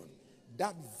communion,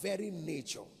 that very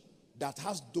nature that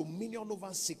has dominion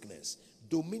over sickness,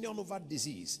 dominion over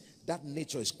disease, that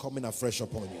nature is coming afresh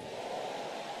upon you.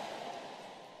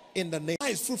 In the name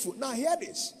is fruitful. Now hear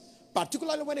this.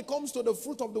 Particularly when it comes to the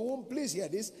fruit of the womb, please hear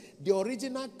this. The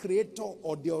original creator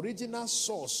or the original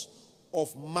source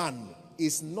of man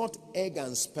is not egg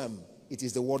and sperm. It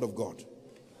is the word of God.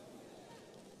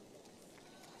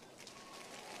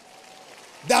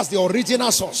 That's the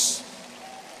original source.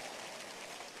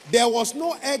 There was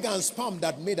no egg and sperm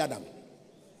that made Adam.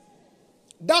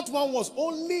 That one was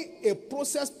only a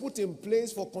process put in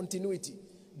place for continuity.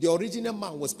 The original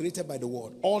man was created by the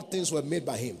word. All things were made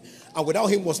by him. And without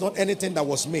him was not anything that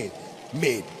was made.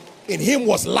 In him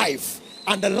was life.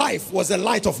 And the life was the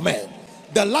light of man.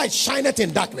 The light shineth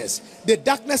in darkness. The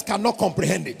darkness cannot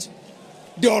comprehend it.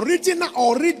 The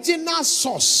original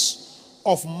source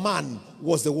of man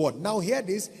was the word. Now hear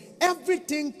this.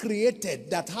 Everything created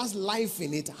that has life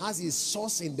in it has its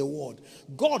source in the word.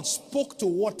 God spoke to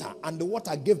water and the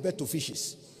water gave birth to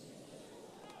fishes.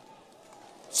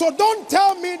 So don't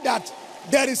tell me that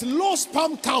there is low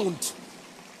sperm count.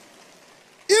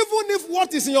 Even if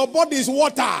what is in your body is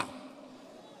water,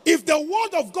 if the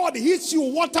word of God hits you,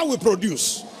 water will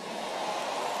produce.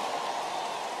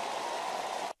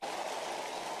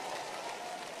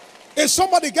 Is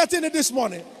somebody getting it this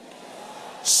morning?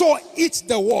 So eat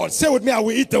the word. Say with me, I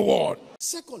will eat the word.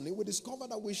 Secondly, we discover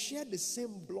that we share the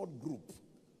same blood group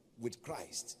with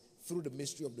Christ through the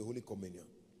mystery of the Holy Communion.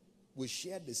 We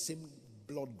share the same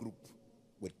blood group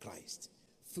with Christ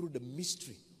through the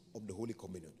mystery of the Holy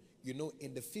Communion. You know,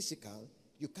 in the physical,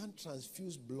 you can't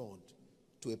transfuse blood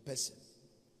to a person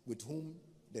with whom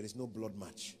there is no blood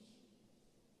match.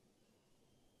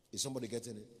 Is somebody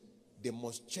getting it? They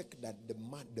must check that the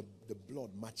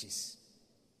blood matches,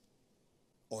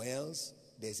 or else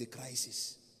there's a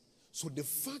crisis. So the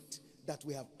fact that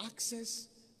we have access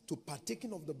to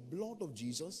partaking of the blood of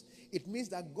Jesus, it means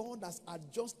that God has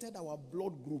adjusted our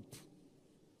blood group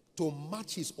to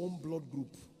match his own blood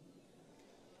group.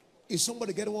 Is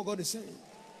somebody getting what God is saying?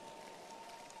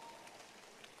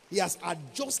 He has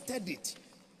adjusted it.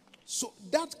 So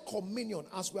that communion,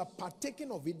 as we are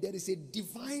partaking of it, there is a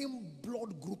divine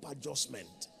blood group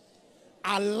adjustment,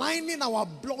 aligning our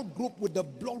blood group with the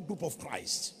blood group of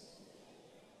Christ.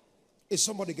 Is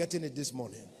somebody getting it this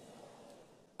morning?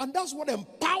 And that's what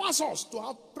empowers us to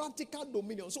have practical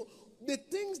dominion. So the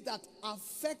things that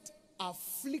affect,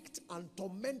 afflict, and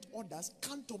torment others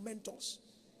can't torment us.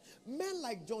 Men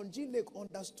like John G. Lake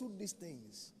understood these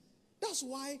things. That's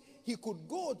why he could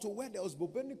go to where there was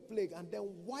bubonic plague and then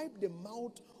wipe the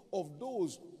mouth of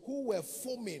those who were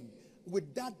foaming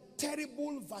with that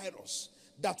terrible virus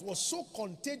that was so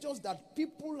contagious that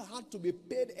people had to be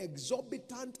paid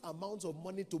exorbitant amounts of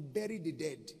money to bury the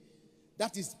dead.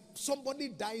 That is, somebody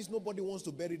dies, nobody wants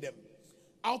to bury them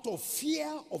out of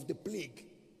fear of the plague.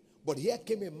 But here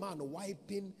came a man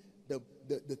wiping the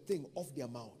thing off their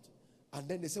mouth. And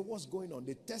then they said, what's going on?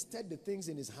 They tested the things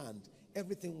in his hand.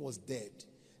 Everything was dead.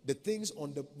 The things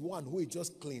on the one who he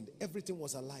just cleaned, everything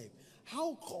was alive.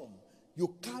 How come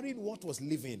you carried what was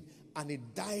living and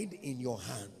it died in your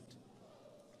hand?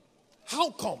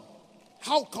 How come?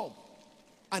 How come?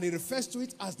 And he refers to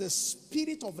it as the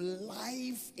spirit of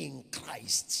life in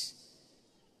Christ.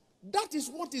 That is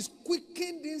what is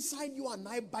quickened inside you and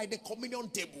I by the communion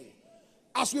table.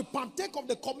 As we partake of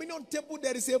the communion table,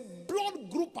 there is a blood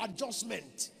group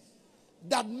adjustment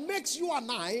that makes you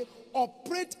and I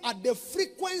operate at the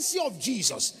frequency of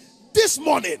Jesus. This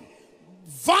morning,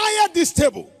 via this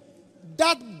table,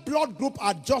 that blood group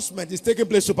adjustment is taking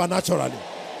place supernaturally.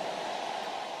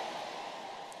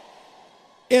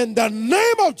 In the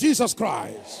name of Jesus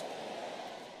Christ.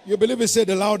 You believe it? Say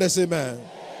the loudest amen.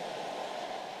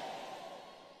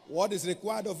 What is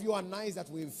required of you and I is that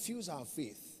we infuse our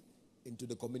faith into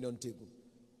the communion table.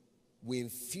 We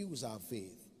infuse our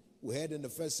faith. We heard in the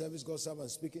first service, God's servant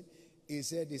speaking. He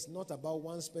said it's not about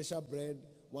one special bread,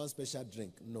 one special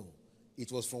drink. No.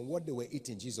 It was from what they were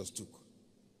eating Jesus took.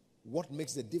 What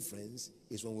makes the difference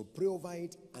is when we pray over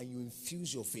it and you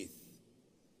infuse your faith.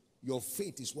 Your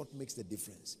faith is what makes the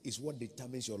difference. It's what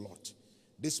determines your lot.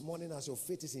 This morning, as your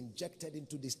faith is injected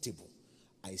into this table,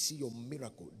 I see your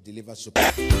miracle delivered.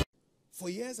 For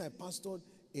years, I pastored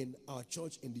in our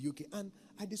church in the UK, and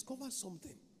I discovered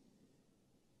something.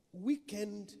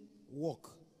 Weekend work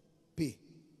pay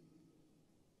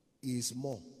is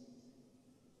more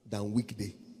than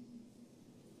weekday.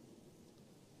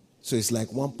 So it's like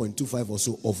 1.25 or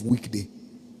so of weekday.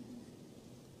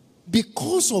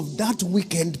 Because of that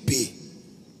weekend pay,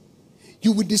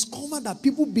 you will discover that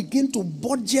people begin to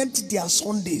budget their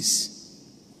Sundays.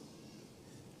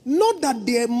 Not that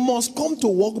they must come to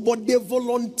work, but they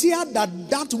volunteer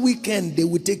that weekend they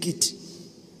will take it.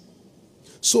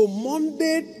 So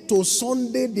Monday to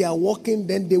Sunday they are working,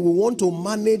 then they will want to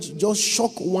manage just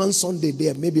shock one Sunday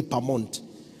there, maybe per month.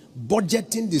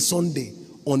 Budgeting the Sunday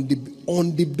on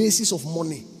the basis of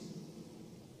money.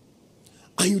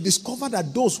 And you discover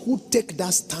that those who take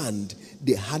that stand,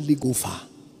 they hardly go far.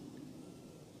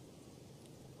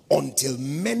 Until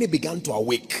many began to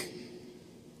awake.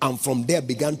 And from there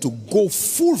began to go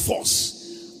full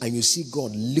force. And you see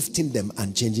God lifting them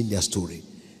and changing their story.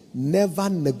 Never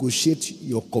negotiate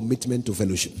your commitment to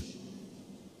fellowship.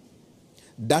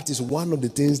 That is one of the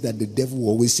things that the devil will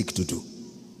always seek to do.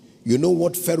 You know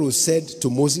what Pharaoh said to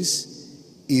Moses?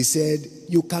 He said,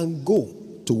 you can go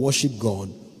to worship God,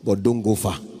 but don't go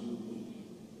far.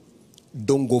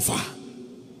 Don't go far.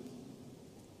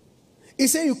 He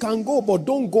said you can go, but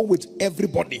don't go with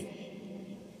everybody.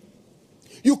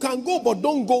 You can go, but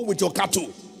don't go with your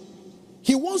cattle.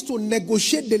 He wants to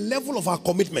negotiate the level of our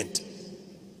commitment.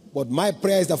 But my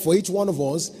prayer is that for each one of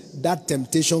us, that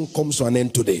temptation comes to an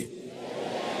end today.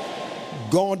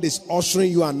 God is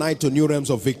ushering you and I to new realms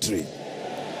of victory.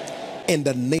 In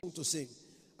the name to sing.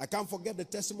 I can't forget the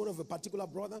testimony of a particular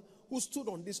brother who stood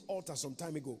on this altar some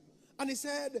time ago. And he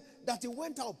said that he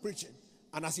went out preaching.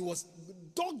 And as he was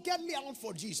doggedly out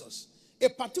for Jesus, a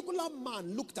particular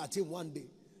man looked at him one day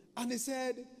and he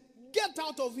said, "Get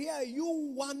out of here,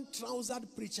 you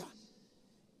one-trousered preacher."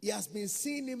 He has been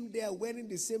seeing him there wearing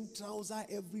the same trouser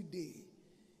every day.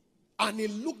 And he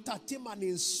looked at him and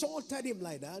insulted him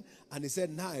like that. And he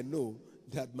said, "Now I know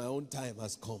that my own time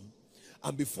has come."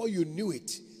 And before you knew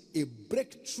it, a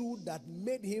breakthrough that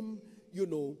made him,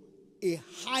 a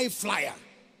high flyer,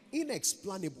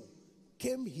 inexplainable,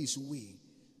 came his way,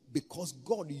 because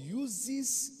God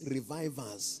uses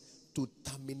revivers to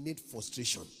terminate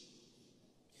frustration.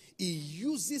 He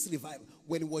uses revival.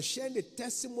 When he was sharing a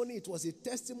testimony, it was a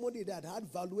testimony that had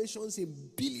valuations in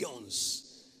billions.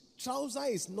 Trouser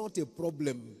is not a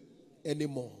problem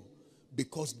anymore,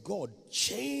 because God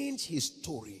changed his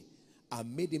story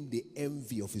and made him the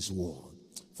envy of his world.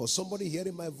 For somebody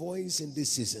hearing my voice in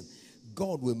this season,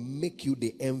 God will make you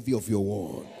the envy of your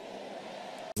world.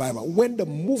 When the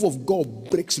move of God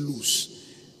breaks loose,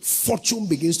 fortune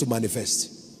begins to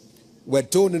manifest. We're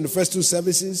told in the first two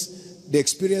services the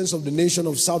experience of the nation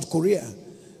of South Korea.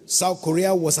 South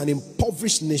Korea was an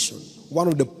impoverished nation, one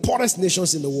of the poorest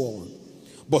nations in the world.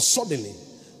 But suddenly,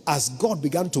 as God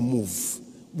began to move,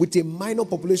 with a minor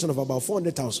population of about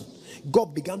 400,000,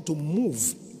 God began to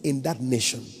move in that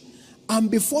nation. And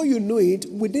before you know it,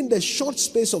 within the short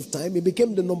space of time, it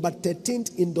became the number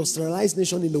 13th industrialized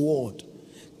nation in the world,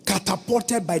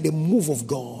 catapulted by the move of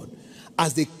God.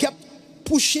 As they kept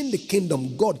pushing the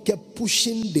kingdom, God kept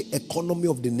pushing the economy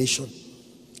of the nation,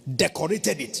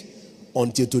 decorated it,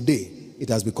 until today it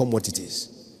has become what it is.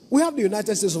 We have the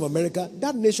United States of America.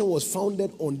 That nation was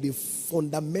founded on the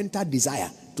fundamental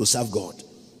desire to serve God.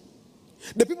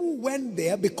 The people went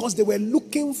there because they were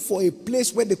looking for a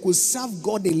place where they could serve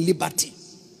God in liberty.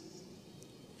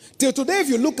 Till today, if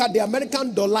you look at the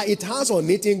American dollar, it has on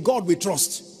it, "In God we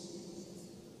trust."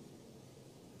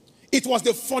 It was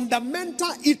the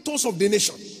fundamental ethos of the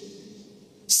nation.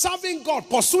 Serving God,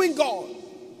 pursuing God.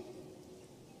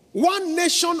 One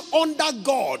nation under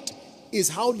God is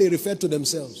how they refer to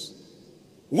themselves.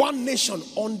 One nation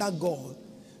under God.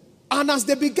 And as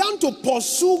they began to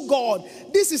pursue God,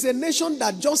 this is a nation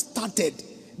that just started.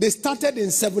 They started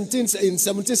in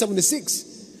 1776.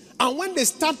 And when they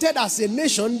started as a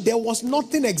nation, there was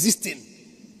nothing existing.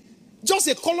 Just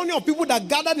a colony of people that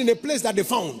gathered in a place that they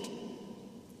found.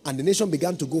 And the nation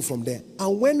began to go from there.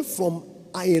 And went from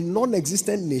a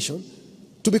non-existent nation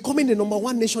to becoming the number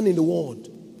one nation in the world.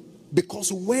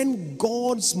 Because when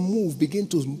God's move begins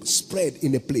to spread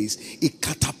in a place, it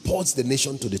catapults the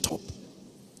nation to the top.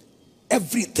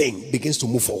 Everything begins to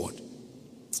move forward.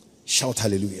 Shout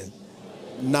hallelujah.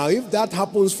 Now, if that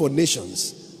happens for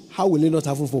nations, how will it not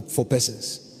happen for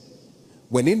persons?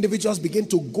 When individuals begin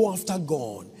to go after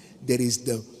God, there is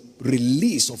the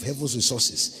release of heaven's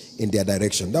resources in their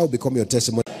direction. That will become your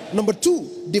testimony. Number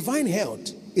two, divine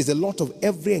health is the lot of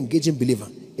every engaging believer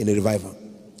in a revival.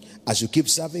 As you keep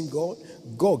serving God,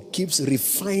 God keeps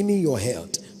refining your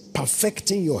health,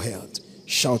 perfecting your health.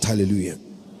 Shout hallelujah.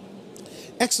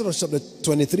 Exodus chapter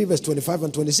 23 verse 25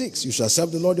 and 26. You shall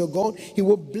serve the Lord your God. He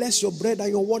will bless your bread and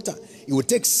your water. He will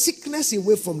take sickness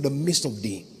away from the midst of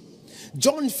thee.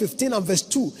 John 15 and verse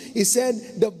 2. He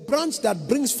said, the branch that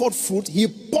brings forth fruit, he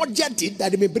purged it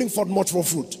that it may bring forth much more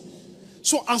fruit.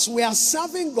 So as we are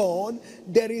serving God,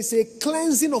 there is a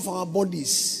cleansing of our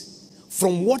bodies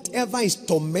from whatever is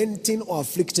tormenting or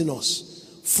afflicting us.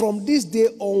 From this day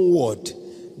onward,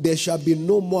 there shall be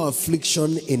no more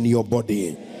affliction in your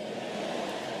body.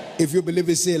 If you believe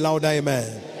it, say louder,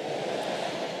 amen.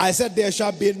 I said there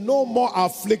shall be no more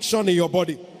affliction in your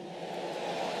body.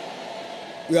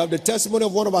 We have the testimony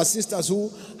of one of our sisters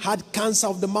who had cancer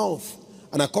of the mouth.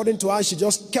 And according to her, she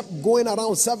just kept going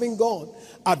around serving God,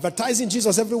 advertising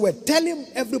Jesus everywhere, telling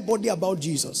everybody about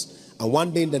Jesus. And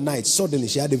one day in the night, suddenly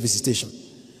she had a visitation.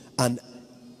 And,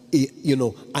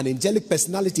 an angelic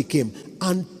personality came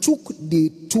and took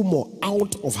the tumor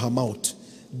out of her mouth.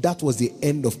 That was the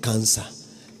end of cancer.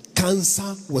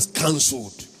 Cancer was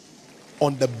cancelled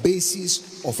on the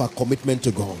basis of her commitment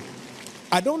to God.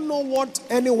 I don't know what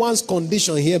anyone's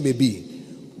condition here may be,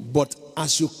 but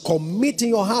as you commit in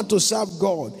your heart to serve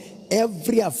God,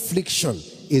 every affliction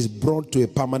is brought to a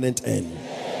permanent end.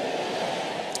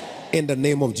 In the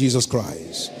name of Jesus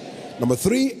Christ. Number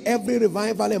 3, every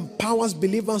revival empowers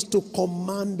believers to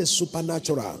command the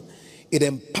supernatural. It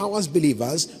empowers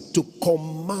believers to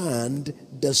command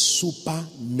the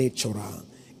supernatural.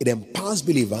 It empowers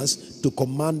believers to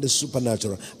command the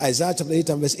supernatural. Isaiah chapter 8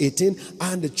 and verse 18,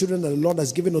 and the children that the Lord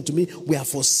has given unto me, we are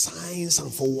for signs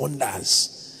and for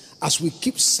wonders. As we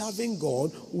keep serving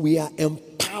God, we are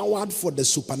empowered for the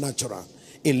supernatural.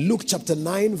 In Luke chapter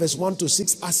 9 verse 1 to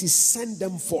 6, as he sent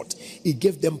them forth, he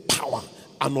gave them power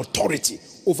and authority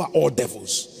over all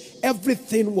devils.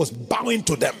 Everything was bowing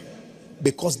to them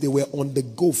because they were on the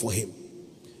go for him.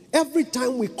 Every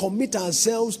time we commit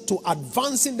ourselves to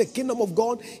advancing the kingdom of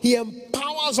God, he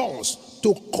empowers us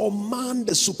to command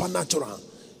the supernatural.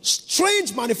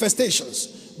 Strange manifestations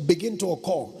begin to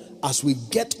occur as we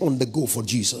get on the go for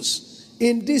Jesus.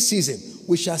 In this season,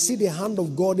 we shall see the hand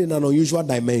of God in an unusual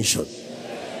dimension.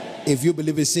 If you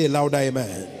believe it, say louder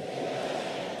amen.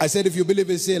 I said, if you believe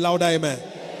it, say louder amen.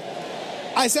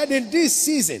 I said, in this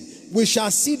season, we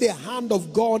shall see the hand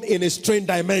of God in a strange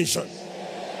dimension.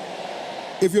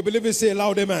 If you believe it, say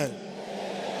loud amen.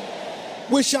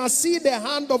 We shall see the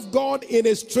hand of God in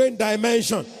a strange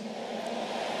dimension.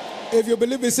 If you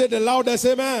believe it, say the loudest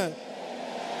amen.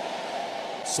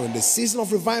 So in the season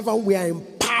of revival, we are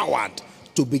empowered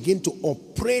to begin to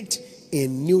operate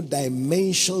in new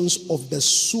dimensions of the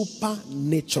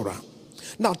supernatural.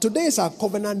 Now, today is our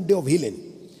covenant day of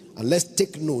healing. And let's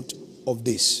take note of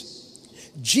this.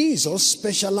 Jesus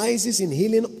specializes in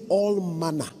healing all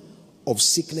manner of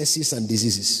sicknesses and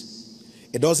diseases.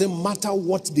 It doesn't matter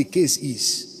what the case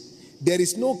is. There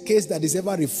is no case that is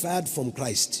ever referred from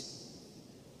Christ.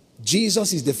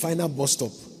 Jesus is the final bus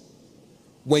stop.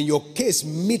 When your case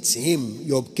meets him,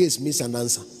 your case meets an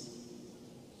answer.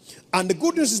 And the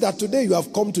good news is that today you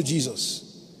have come to Jesus.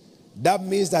 That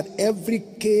means that every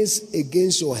case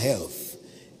against your health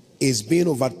is being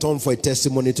overturned for a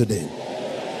testimony today.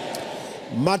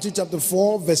 Matthew chapter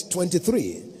 4 verse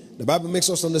 23. The Bible makes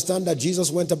us understand that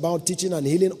Jesus went about teaching and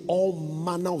healing all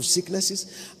manner of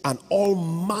sicknesses and all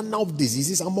manner of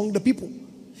diseases among the people.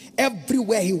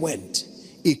 Everywhere he went,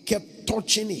 he kept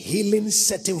touching, healing,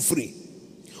 setting free.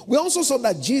 We also saw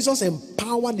that Jesus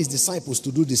empowered his disciples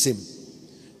to do the same.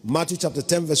 Matthew chapter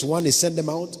 10 verse 1, he sent them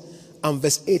out. And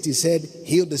verse 8, he said,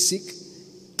 heal the sick,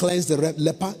 cleanse the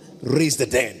leper, raise the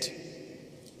dead.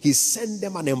 He sent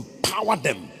them and empowered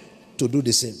them to do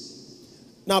the same.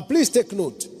 Now please take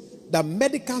note that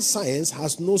medical science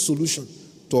has no solution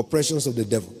to oppressions of the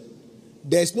devil.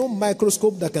 There is no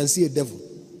microscope that can see a devil.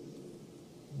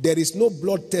 There is no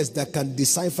blood test that can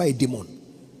decipher a demon.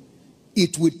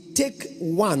 It will take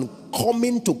one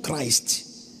coming to Christ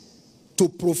to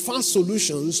provide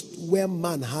solutions where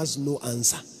man has no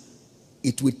answer.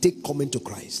 It will take coming to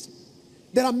Christ.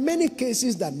 There are many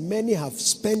cases that many have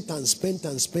spent, and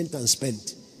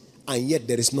yet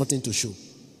there is nothing to show.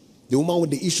 The woman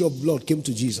with the issue of blood came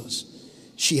to Jesus.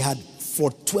 She had for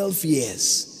 12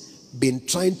 years been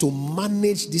trying to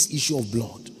manage this issue of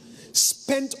blood,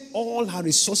 spent all her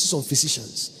resources on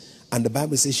physicians, and the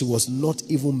Bible says she was not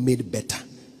even made better.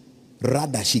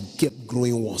 Rather, she kept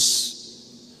growing worse.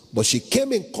 But she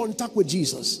came in contact with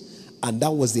Jesus, and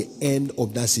that was the end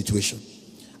of that situation.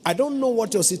 I don't know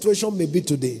what your situation may be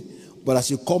today, but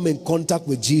as you come in contact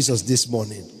with Jesus this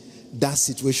morning, that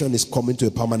situation is coming to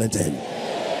a permanent end.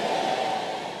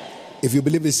 If you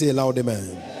believe it, say loud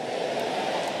amen.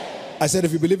 I said,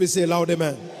 if you believe it, say loud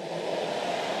amen.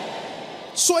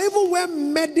 So even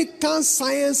when medical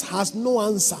science has no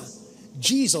answer,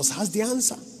 Jesus has the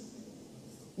answer.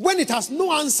 When it has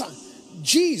no answer,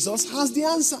 Jesus has the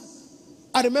answer.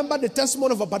 I remember the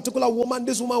testimony of a particular woman.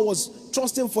 This woman was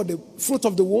trusting for the fruit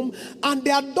of the womb, and they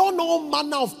had done all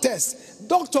manner of tests.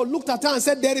 Doctor looked at her and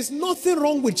said, there is nothing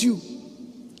wrong with you.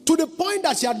 To the point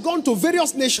that she had gone to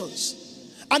various nations.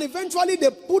 And eventually they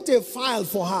put a file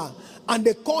for her, and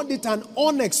they called it an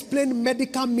unexplained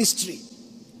medical mystery.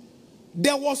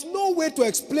 There was no way to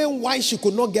explain why she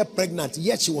could not get pregnant,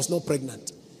 yet she was not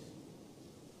pregnant.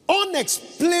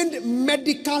 Unexplained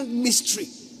medical mystery.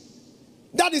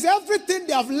 That is everything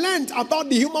they have learned about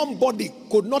the human body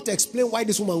could not explain why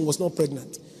this woman was not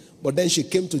pregnant. But then she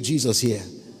came to Jesus here,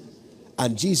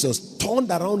 and Jesus turned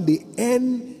around the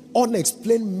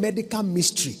unexplained medical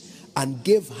mystery and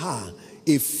gave her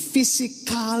a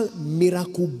physical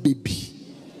miracle baby.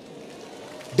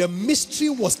 The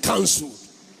mystery was cancelled.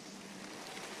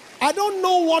 I don't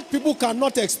know what people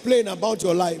cannot explain about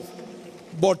your life,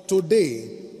 but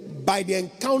today, by the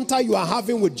encounter you are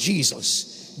having with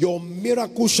Jesus, your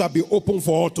miracle shall be open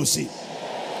for all to see.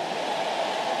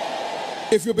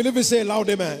 If you believe it, say loud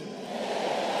amen.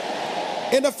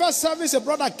 In the first service, a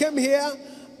brother came here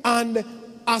and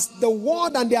as the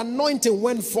word and the anointing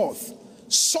went forth,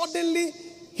 suddenly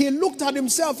he looked at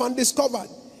himself and discovered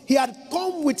he had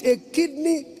come with a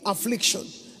kidney affliction.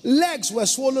 Legs were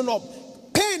swollen up,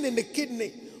 pain in the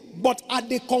kidney. But at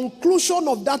the conclusion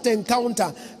of that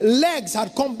encounter, legs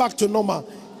had come back to normal.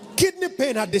 Kidney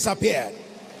pain had disappeared.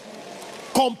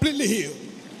 Completely healed.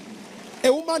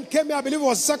 A woman came here, I believe it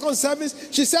was second service.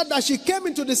 She said that she came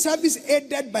into the service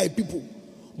aided by people.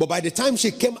 But by the time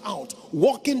she came out,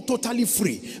 walking totally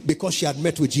free because she had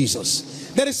met with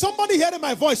Jesus. There is somebody hearing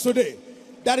my voice today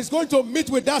that is going to meet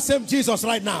with that same Jesus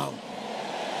right now.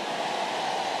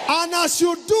 And as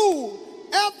you do,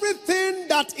 everything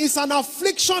that is an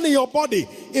affliction in your body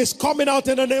is coming out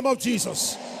in the name of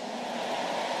Jesus.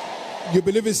 You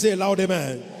believe it? Say loud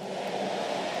amen.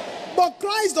 But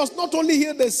Christ does not only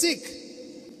heal the sick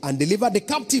and deliver the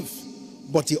captive,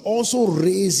 but he also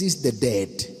raises the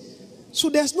dead. So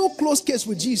there's no closed case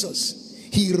with Jesus.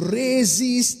 He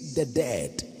raises the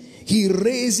dead. He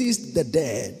raises the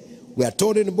dead. We are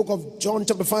told in the book of John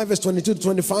chapter 5 verse 22 to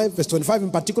 25, verse 25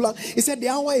 in particular, he said the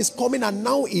hour is coming and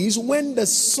now is when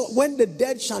the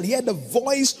dead shall hear the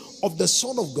voice of the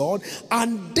Son of God,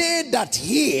 and they that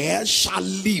hear shall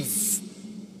live.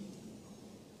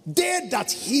 They that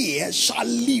hear shall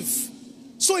live.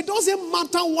 So it doesn't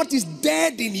matter what is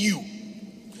dead in you.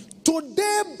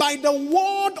 Today, by the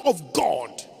word of God,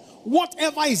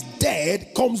 whatever is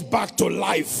dead comes back to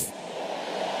life.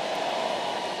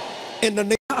 In the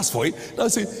name, ask for it.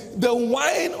 That's it. The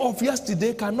wine of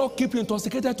yesterday cannot keep you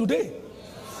intoxicated today.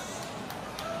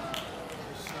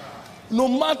 No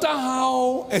matter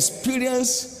how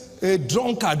experienced a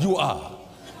drunkard you are,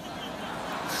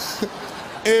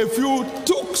 if you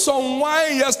took some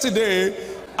wine yesterday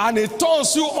and it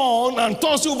turns you on and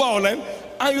turns you violent,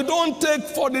 and you don't take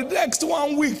for the next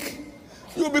 1 week,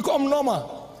 you become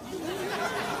normal.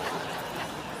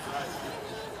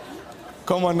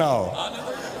 Come on now.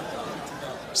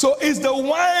 So it's the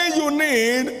wine you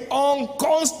need on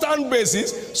constant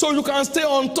basis so you can stay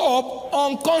on top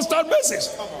on constant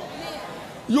basis.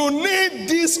 You need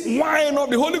this wine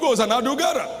of the Holy Ghost, and how do you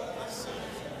get it?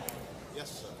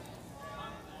 yes, sir.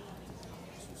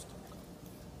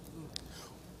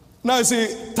 Now you see,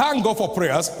 thank God for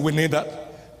prayers, we need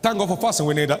that. Thank God for fasting,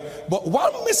 we need that. But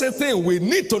one missing thing we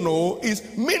need to know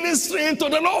is ministering to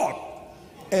the Lord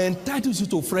entitles you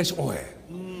to fresh oil.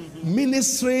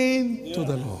 Ministering to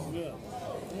the Lord.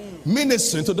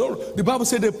 Ministering to the Lord. The Bible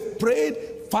said they prayed,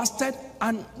 fasted,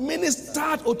 and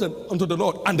ministered unto the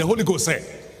Lord. And the Holy Ghost said,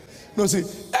 you see,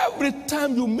 every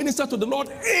time you minister to the Lord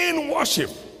in worship,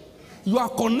 you are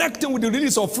connecting with the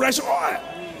release of fresh oil.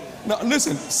 Now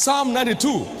listen, Psalm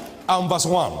 92 and verse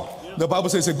 1. The Bible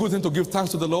says it's a good thing to give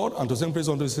thanks to the Lord and to sing praise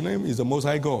unto his name is the Most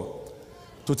High God.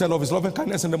 To tell of his loving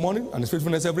kindness in the morning and his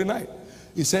faithfulness every night.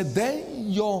 He said, then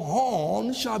your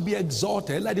horn shall be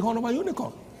exalted like the horn of a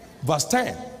unicorn. Verse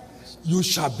 10, you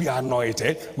shall be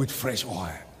anointed with fresh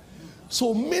oil.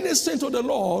 So ministering to the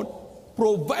Lord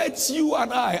provides you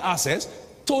and I access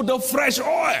to the fresh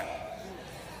oil.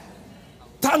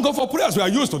 Thank God for prayers, we are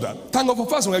used to that. Thank God for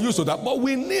fasting, we are used to that. But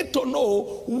we need to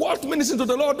know what ministering to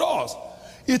the Lord does.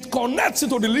 It connects you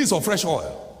to the release of fresh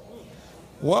oil.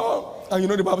 Well, and you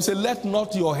know the Bible says, let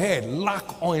not your head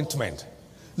lack ointment.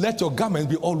 Let your garments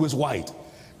be always white.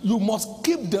 You must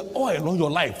keep the oil on your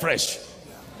life fresh.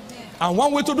 And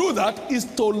one way to do that is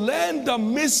to learn the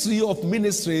mystery of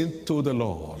ministering to the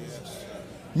Lord. Yes.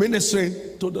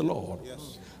 Ministering to the Lord.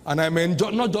 Yes. And I mean,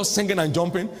 not just singing and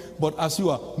jumping, but as you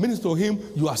are ministering to him,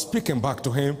 you are speaking back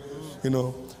to him. You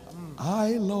know,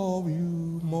 I love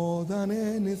you more than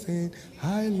anything.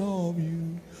 I love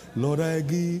you. Lord, I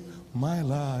give my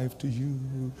life to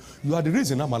you. You are the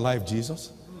reason I'm alive,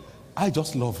 Jesus. I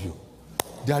just love you.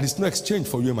 There is no exchange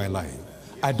for you in my life.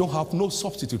 I don't have no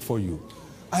substitute for you.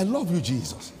 I love you,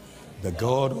 Jesus. The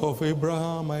God of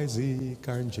Abraham, Isaac,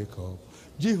 and Jacob.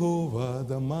 Jehovah,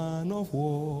 the man of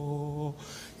war.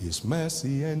 His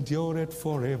mercy endureth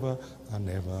forever and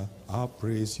ever. I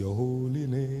praise your holy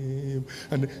name.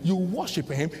 And you worship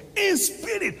him in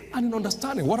spirit and in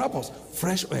understanding. What happens?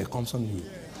 Fresh oil comes on you.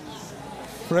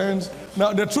 Friends,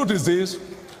 now the truth is this.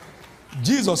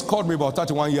 Jesus called me about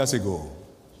 31 years ago.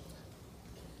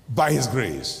 By his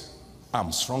grace,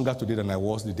 I'm stronger today than I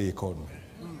was the day he called me.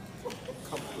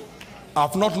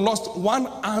 I've not lost 1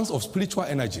 ounce of spiritual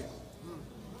energy.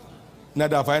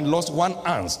 Neither have I lost 1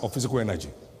 ounce of physical energy.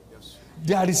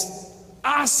 There is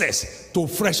access to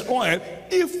fresh oil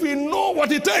if we know what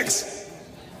it takes.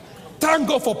 Thank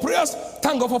God for prayers,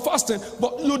 thank God for fasting,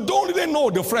 but you don't really know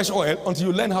the fresh oil until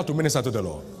you learn how to minister to the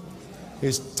Lord.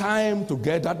 It's time to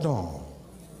get that done.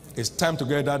 It's time to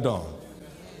get that done.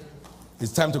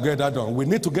 It's time to get that done. We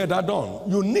need to get that done.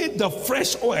 You need the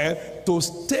fresh oil to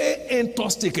stay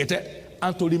intoxicated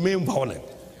and to remain violent.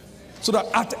 So that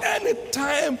at any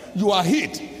time you are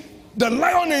hit, the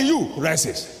lion in you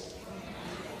rises.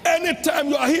 Anytime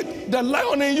you are hit, the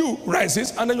lion in you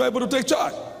rises, and then you're able to take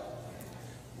charge.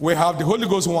 We have the Holy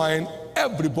Ghost wine.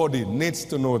 Everybody needs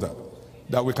to know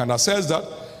that we can access that,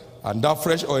 and that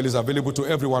fresh oil is available to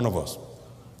every one of us.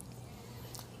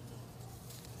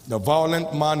 The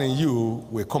violent man in you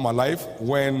will come alive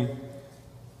when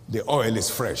the oil is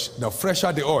fresh. The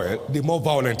fresher the oil, the more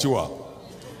violent you are.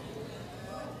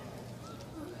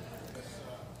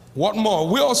 What more?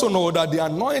 We also know that the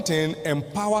anointing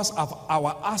empowers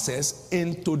our access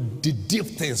into the deep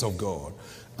things of God,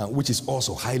 which is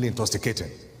also highly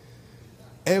intoxicating.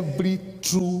 Every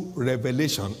true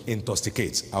revelation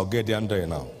intoxicates. I'll get there under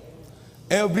now.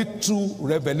 Every true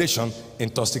revelation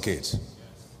intoxicates.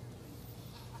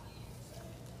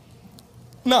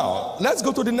 Now, let's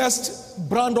go to the next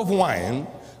brand of wine,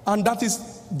 and that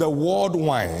is the word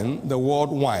wine,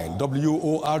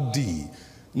 W-O-R-D.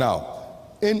 Now,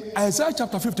 in Isaiah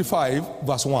chapter 55,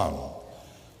 verse 1,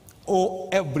 "O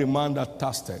every man that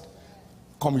thirsted,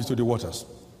 come ye to the waters.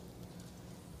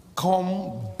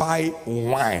 Come buy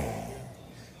wine.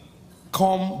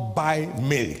 Come buy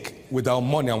milk without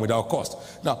money and without cost."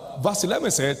 Now, verse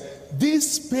 11 said,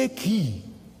 "This spake he."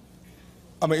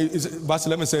 Verse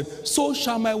 11 said, "So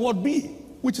shall my word be,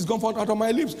 which is gone forth out of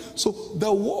my lips." So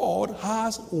the word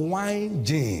has wine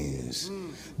genes.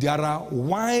 There are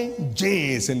wine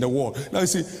genes in the word. Now you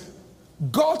see,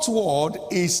 God's word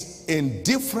is in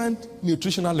different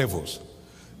nutritional levels.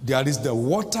 There is the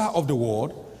water of the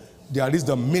word. There is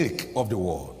the milk of the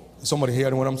word. Somebody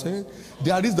hearing what I'm saying?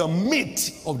 There is the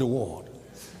meat of the word.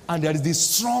 And there is the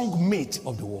strong meat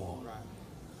of the word.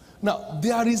 Now,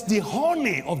 there is the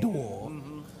honey of the word.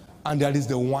 And there is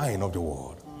the wine of the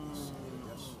word.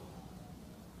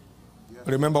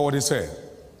 Remember what he said?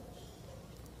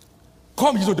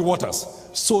 "Come ye to the waters,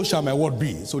 so shall my word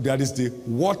be." So there is the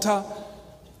water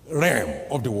realm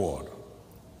of the word.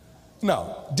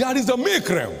 Now, there is the milk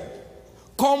realm.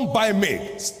 "Come buy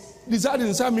milk." Desire the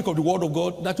inside milk of the word of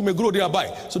God, that you may grow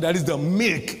thereby. So there is the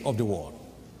milk of the word.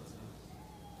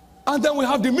 And then we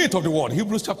have the meat of the word.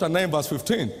 Hebrews chapter 9 verse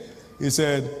 15. He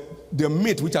said, "The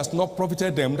meat which has not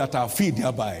profited them that are fed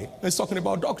thereby." It's talking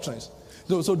about doctrines.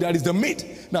 So there is the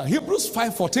meat. Now Hebrews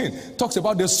 5:14 talks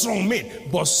about the strong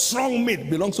meat. But strong meat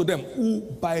belongs to them who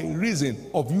by reason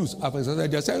of use have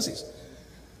exercised their senses.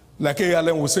 Like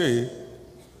A.L.M. will say,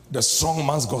 the strong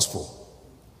man's gospel.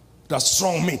 The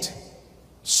strong meat.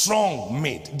 Strong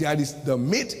meat. There is the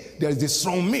meat, there is the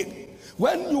strong meat.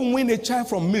 When you win a child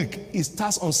from milk, it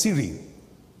starts on cereal.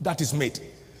 That is meat.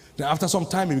 Then after some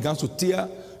time, it begins to tear,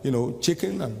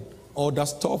 chicken and all that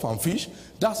stuff and fish.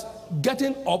 That's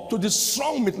getting up to the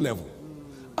strong meat level.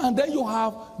 And then you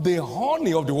have the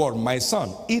honey of the word. "My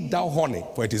son, eat thou honey,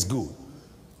 for it is good."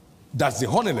 That's the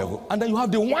honey level. And then you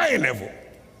have the wine level.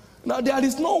 Now there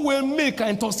is no way milk can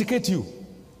intoxicate you.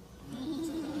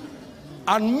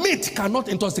 And meat cannot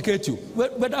intoxicate you,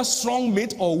 whether strong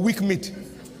meat or weak meat.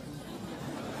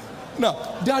 Now,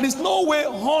 there is no way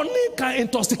honey can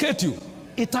intoxicate you.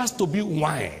 It has to be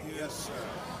wine.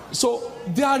 So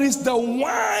there is the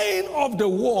wine of the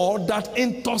word that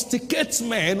intoxicates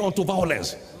men unto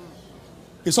violence.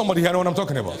 Is somebody hearing what I'm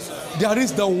talking about? There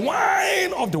is the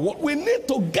wine of the word. We need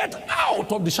to get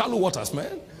out of the shallow waters,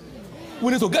 man.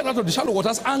 We need to get out of the shallow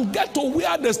waters and get to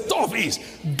where the stuff is.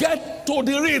 Get to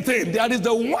the real thing. There is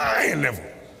the wine level.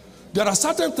 There are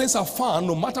certain things I found,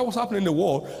 no matter what's happening in the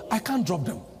world, I can't drop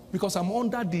them because I'm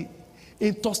under the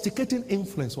intoxicating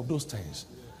influence of those things.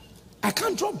 I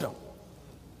can't drop them.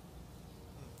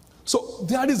 So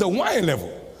there is a wine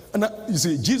level. And you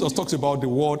see, Jesus talks about the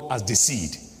word as the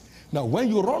seed. Now, when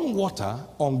you run water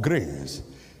on grains,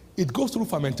 it goes through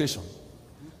fermentation.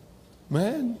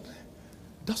 Man,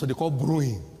 that's what they call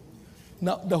brewing.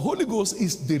 Now, the Holy Ghost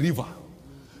is the river.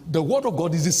 The word of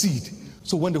God is the seed.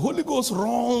 So when the Holy Ghost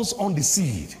runs on the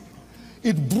seed,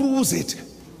 it brews it.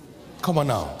 Come on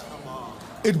now.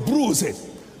 It brews it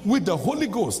with the Holy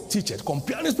Ghost. Teach it.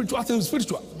 Comparing spiritual things with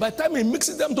spiritual. By the time he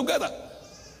mixes them together,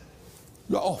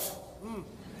 you're off.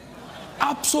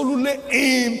 Absolutely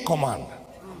in command.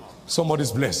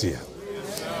 Somebody's blessed here.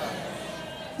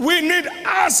 We need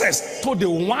access to the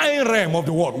wine realm of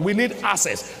the world. We need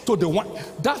access to the wine.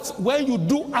 That's when you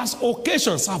do as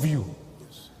occasion serve you.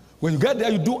 When you get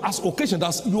there, you do as occasion.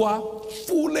 That's you are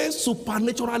fully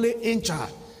supernaturally in charge.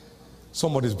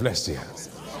 Somebody's blessed here.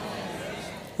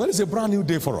 Well, it's a brand new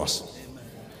day for us.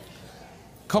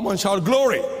 Come on, shout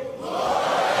glory.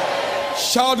 Glory.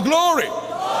 Shout glory.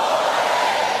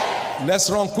 Glory. Let's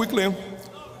run quickly.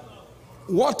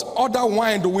 What other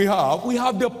wine do we have? We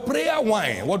have the prayer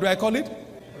wine. What do I call it?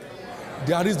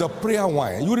 There is the prayer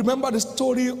wine. You remember the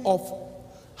story of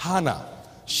Hannah.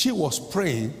 She was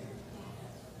praying.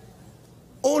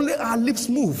 Only her lips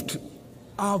moved.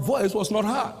 Her voice was not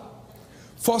heard.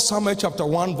 1 Samuel chapter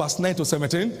 1 verse 9 to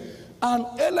 17. And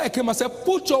Eli came and said,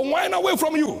 put your wine away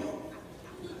from you.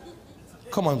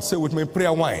 Come on, say with me,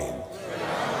 prayer wine.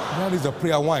 That is the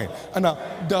prayer wine. And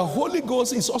the Holy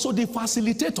Ghost is also the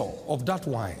facilitator of that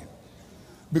wine.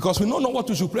 Because we don't know what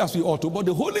we should pray as we ought to, but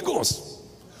the Holy Ghost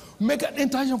make an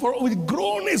intention for us with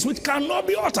groanings which cannot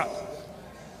be uttered.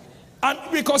 And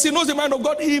because he knows the mind of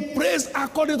God, he prays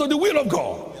according to the will of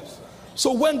God.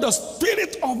 So when the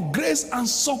spirit of grace and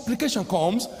supplication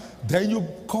comes, then you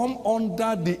come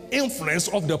under the influence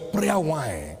of the prayer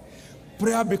wine.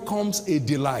 Prayer becomes a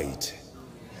delight.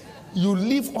 You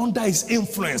live under his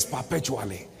influence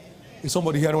perpetually. Is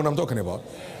somebody hearing what I'm talking about?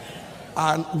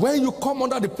 And when you come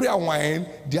under the prayer wine,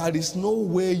 there is no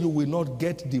way you will not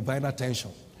get divine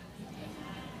attention.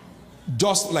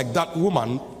 Just like that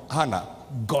woman, Hannah,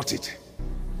 got it.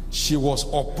 She was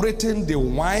operating the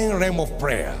wine realm of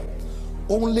prayer.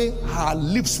 Only her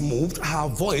lips moved, her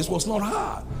voice was not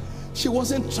heard. She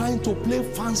wasn't trying to play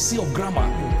fancy or grammar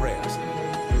in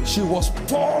prayers. She was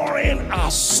pouring her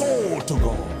soul to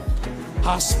God.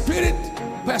 Her spirit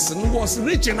person was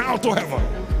reaching out to heaven,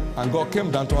 and God came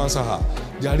down to answer her.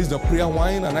 There is the prayer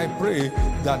wine, and I pray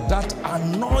that that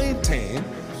anointing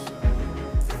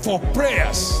for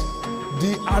prayers,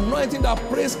 the anointing that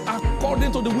prays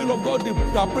according to the will of God,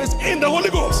 that prays in the Holy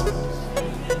Ghost,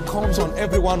 comes on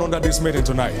everyone under this meeting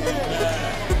tonight.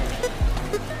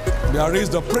 There is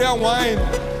the prayer wine.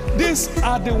 These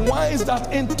are the wines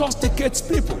that intoxicates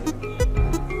people.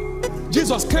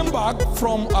 Jesus came back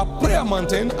from a prayer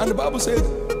mountain, and the Bible said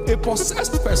a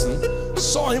possessed person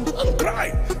saw him and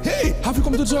cried, hey, have you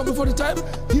come to the church before the time?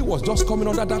 He was just coming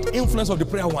under that influence of the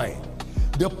prayer wine.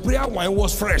 The prayer wine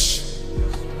was fresh.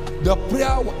 The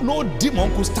prayer, no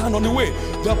demon could stand on the way.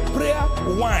 The prayer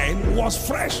wine was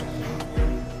fresh.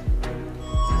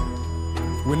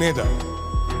 We need that.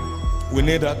 We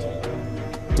need that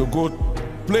to go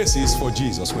places for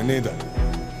Jesus. We need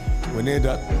that. We need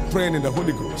that. Praying in the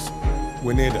Holy Ghost.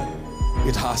 We need that.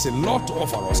 It has a lot to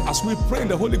offer us. As we pray in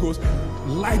the Holy Ghost,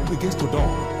 light begins to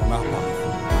dawn on our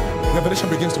path. Revelation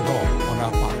begins to dawn on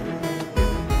our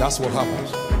path. That's what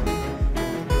happens.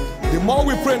 The more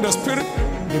we pray in the Spirit,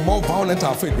 the more violent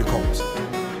our faith becomes.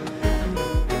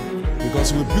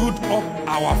 Because we build up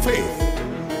our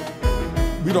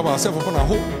faith, build up ourselves upon our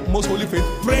hope, most holy faith,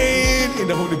 praying in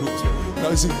the Holy Ghost. Now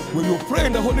you see, when you pray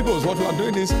in the Holy Ghost, what you are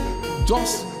doing is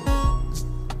just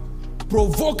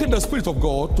provoking the Spirit of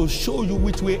God to show you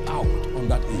which way out on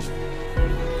that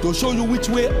issue. To show you which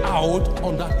way out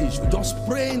on that issue. Just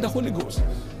pray in the Holy Ghost,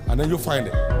 and then you find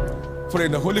it. Pray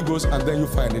in the Holy Ghost, and then you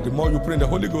find it. The more you pray in the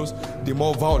Holy Ghost, the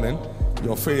more violent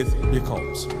your faith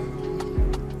becomes.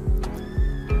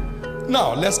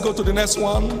 Now, let's go to the next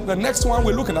one. The next one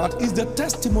we're looking at is the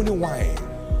testimony wine.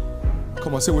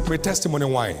 Come on, say with me, testimony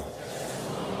wine.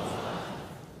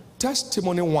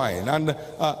 Testimony wine. And,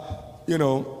 you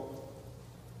know,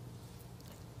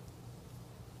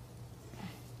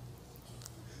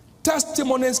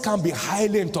 testimonies can be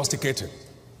highly intoxicating.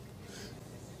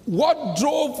 What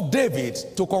drove David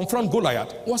to confront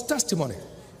Goliath was testimony.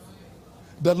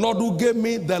 The Lord who gave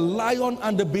me the lion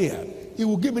and the bear, he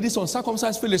will give me this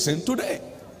uncircumcised Philistine today.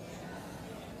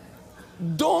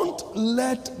 Don't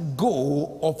let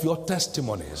go of your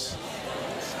testimonies.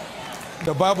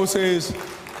 The Bible says,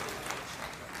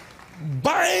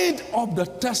 bind up the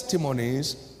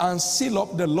testimonies and seal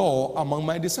up the law among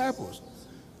my disciples.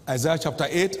 Isaiah chapter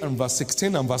 8 and verse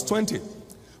 16 and verse 20.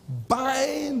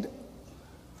 Bind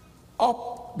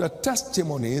up the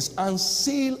testimonies and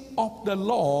seal up the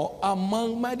law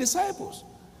among my disciples.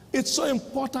 It's so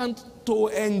important to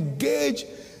engage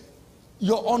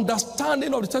your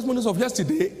understanding of the testimonies of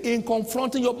yesterday in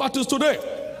confronting your battles today.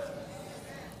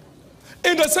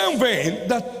 In the same vein,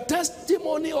 the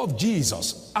testimony of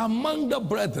Jesus among the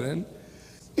brethren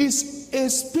is a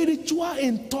spiritual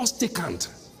intoxicant.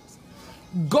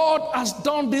 God has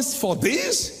done this for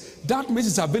this, that means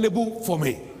it's available for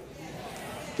me.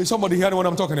 Is somebody hearing what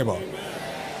I'm talking about?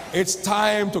 It's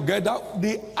time to get out.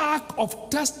 The ark of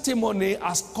testimony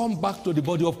has come back to the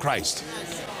body of Christ.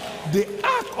 The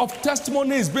ark of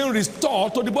testimony is being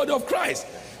restored to the body of Christ.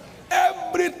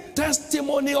 Every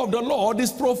testimony of the Lord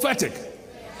is prophetic.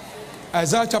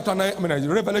 Isaiah chapter 9,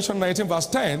 Revelation 19 verse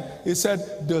 10, it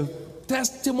said the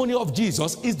testimony of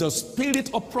Jesus is the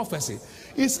spirit of prophecy.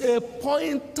 is a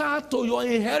pointer to your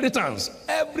inheritance.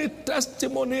 Every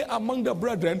testimony among the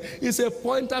brethren is a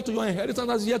pointer to your inheritance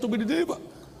that is yet to be delivered.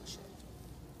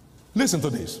 Listen to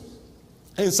this.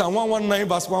 In Psalm 119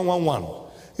 verse 111,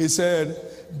 he said,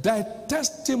 thy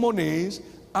testimonies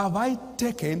have I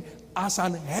taken as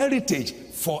an heritage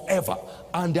forever,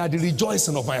 and they are the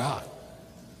rejoicing of my heart.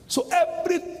 So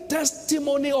every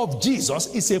testimony of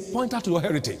Jesus is a pointer to your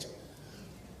heritage.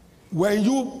 When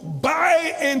you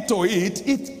buy into it,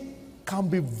 it can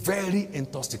be very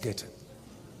intoxicating.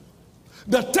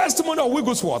 The testimony of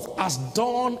Wigglesworth has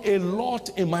done a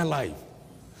lot in my life.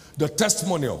 The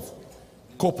testimony of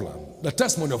Copeland, the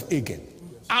testimony of Egan,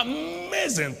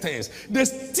 amazing things. They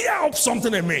stir up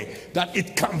something in me that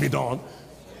it can be done.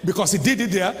 Because he did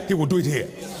it there, he will do it here.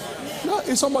 Now,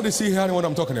 is somebody see hearing what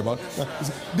I'm talking about?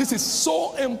 This is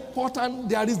so important.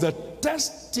 There is the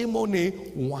testimony.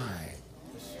 Why?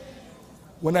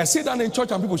 When I sit down in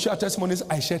church and people share testimonies,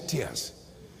 I shed tears.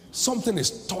 Something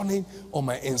is turning on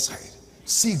my inside.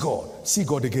 See God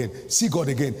again, see God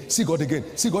again, see God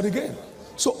again, see God again.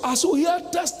 So as you hear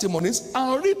testimonies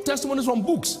and read testimonies from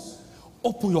books,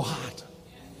 open your heart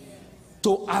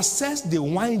to assess the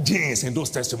wine genes in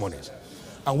those testimonies.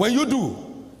 And when you do,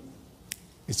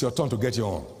 it's your turn to get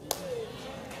your own.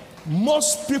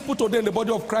 Most people today in the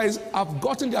body of Christ have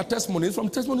gotten their testimonies from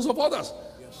testimonies of others.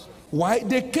 Why?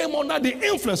 They came under the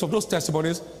influence of those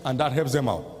testimonies, and that helps them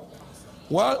out.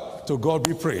 Well, to God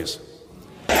be praised.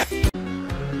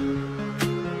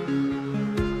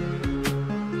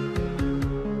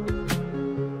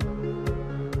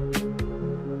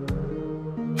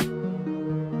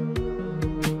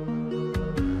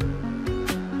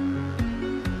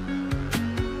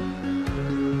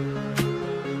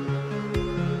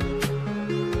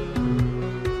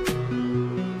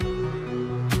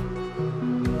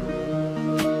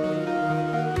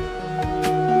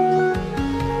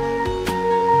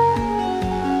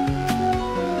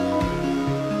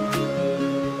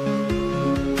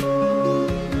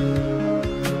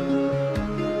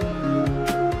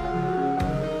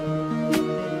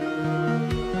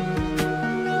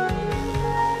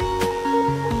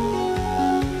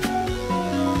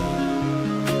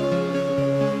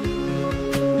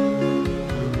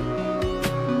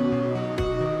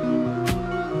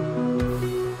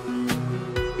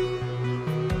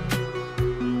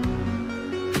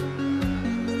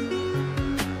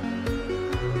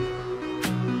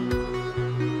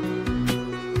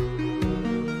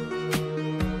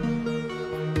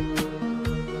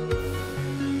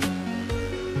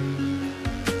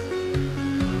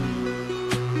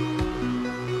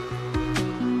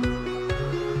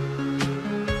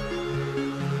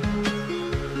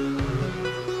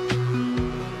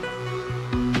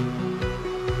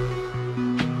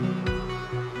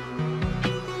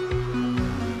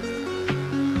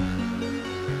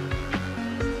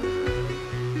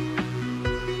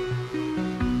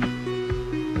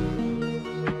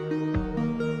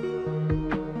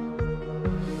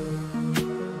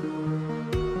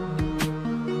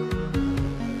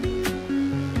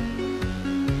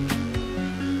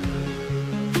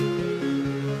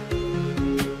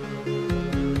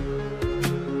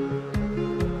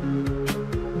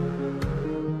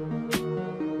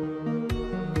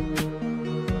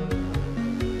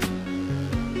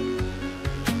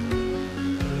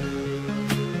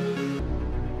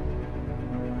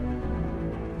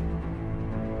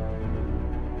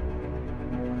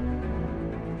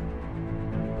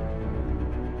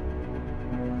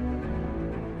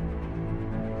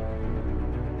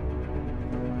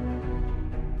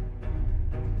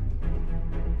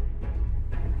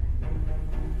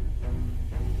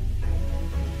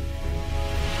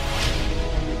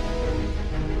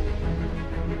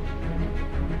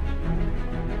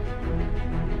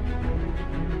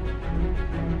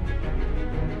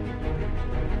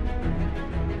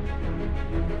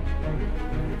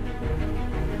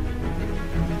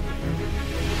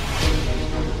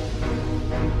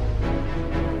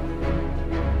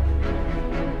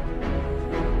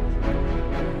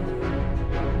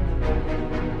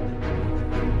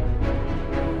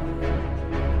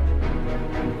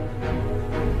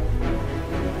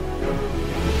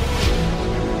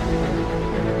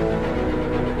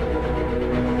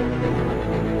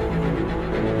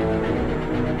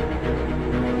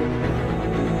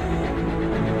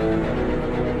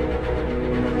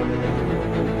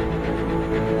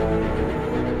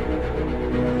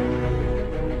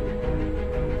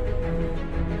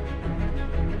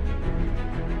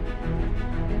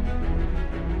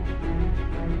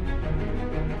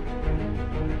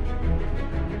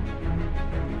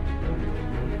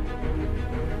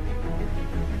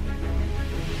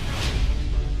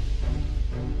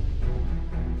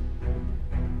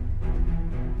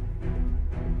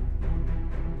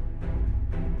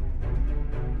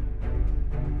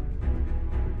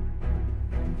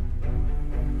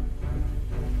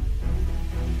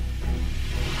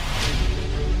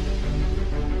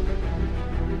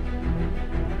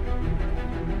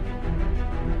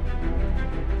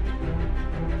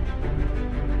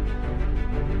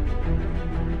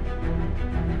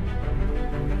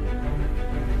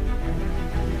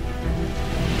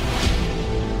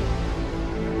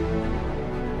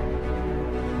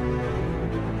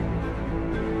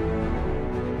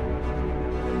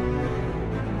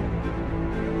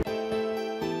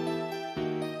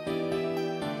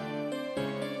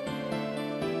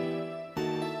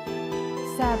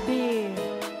 hadir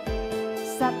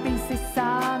Sapi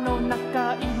sisa no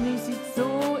naka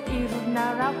inishitsu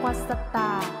irunara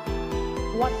wasata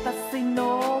Watashi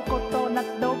no koto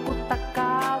natto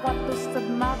kutaka Watu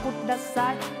sama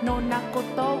kudasai no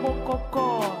nakoto wo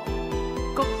koko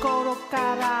Kokoro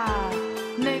kara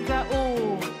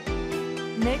negau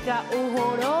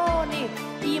horo ni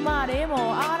ima de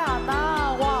mo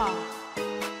arata wa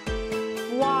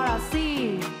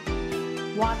Warashi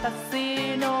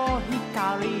Watashi no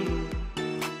hikari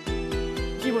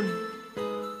Kibun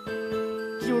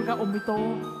ga omito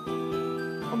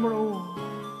Omoro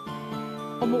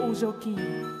Omo ujoki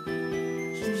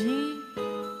Shuji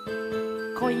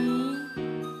Koi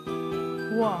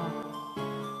Wa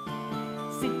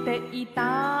Site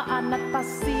ita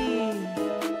anatashi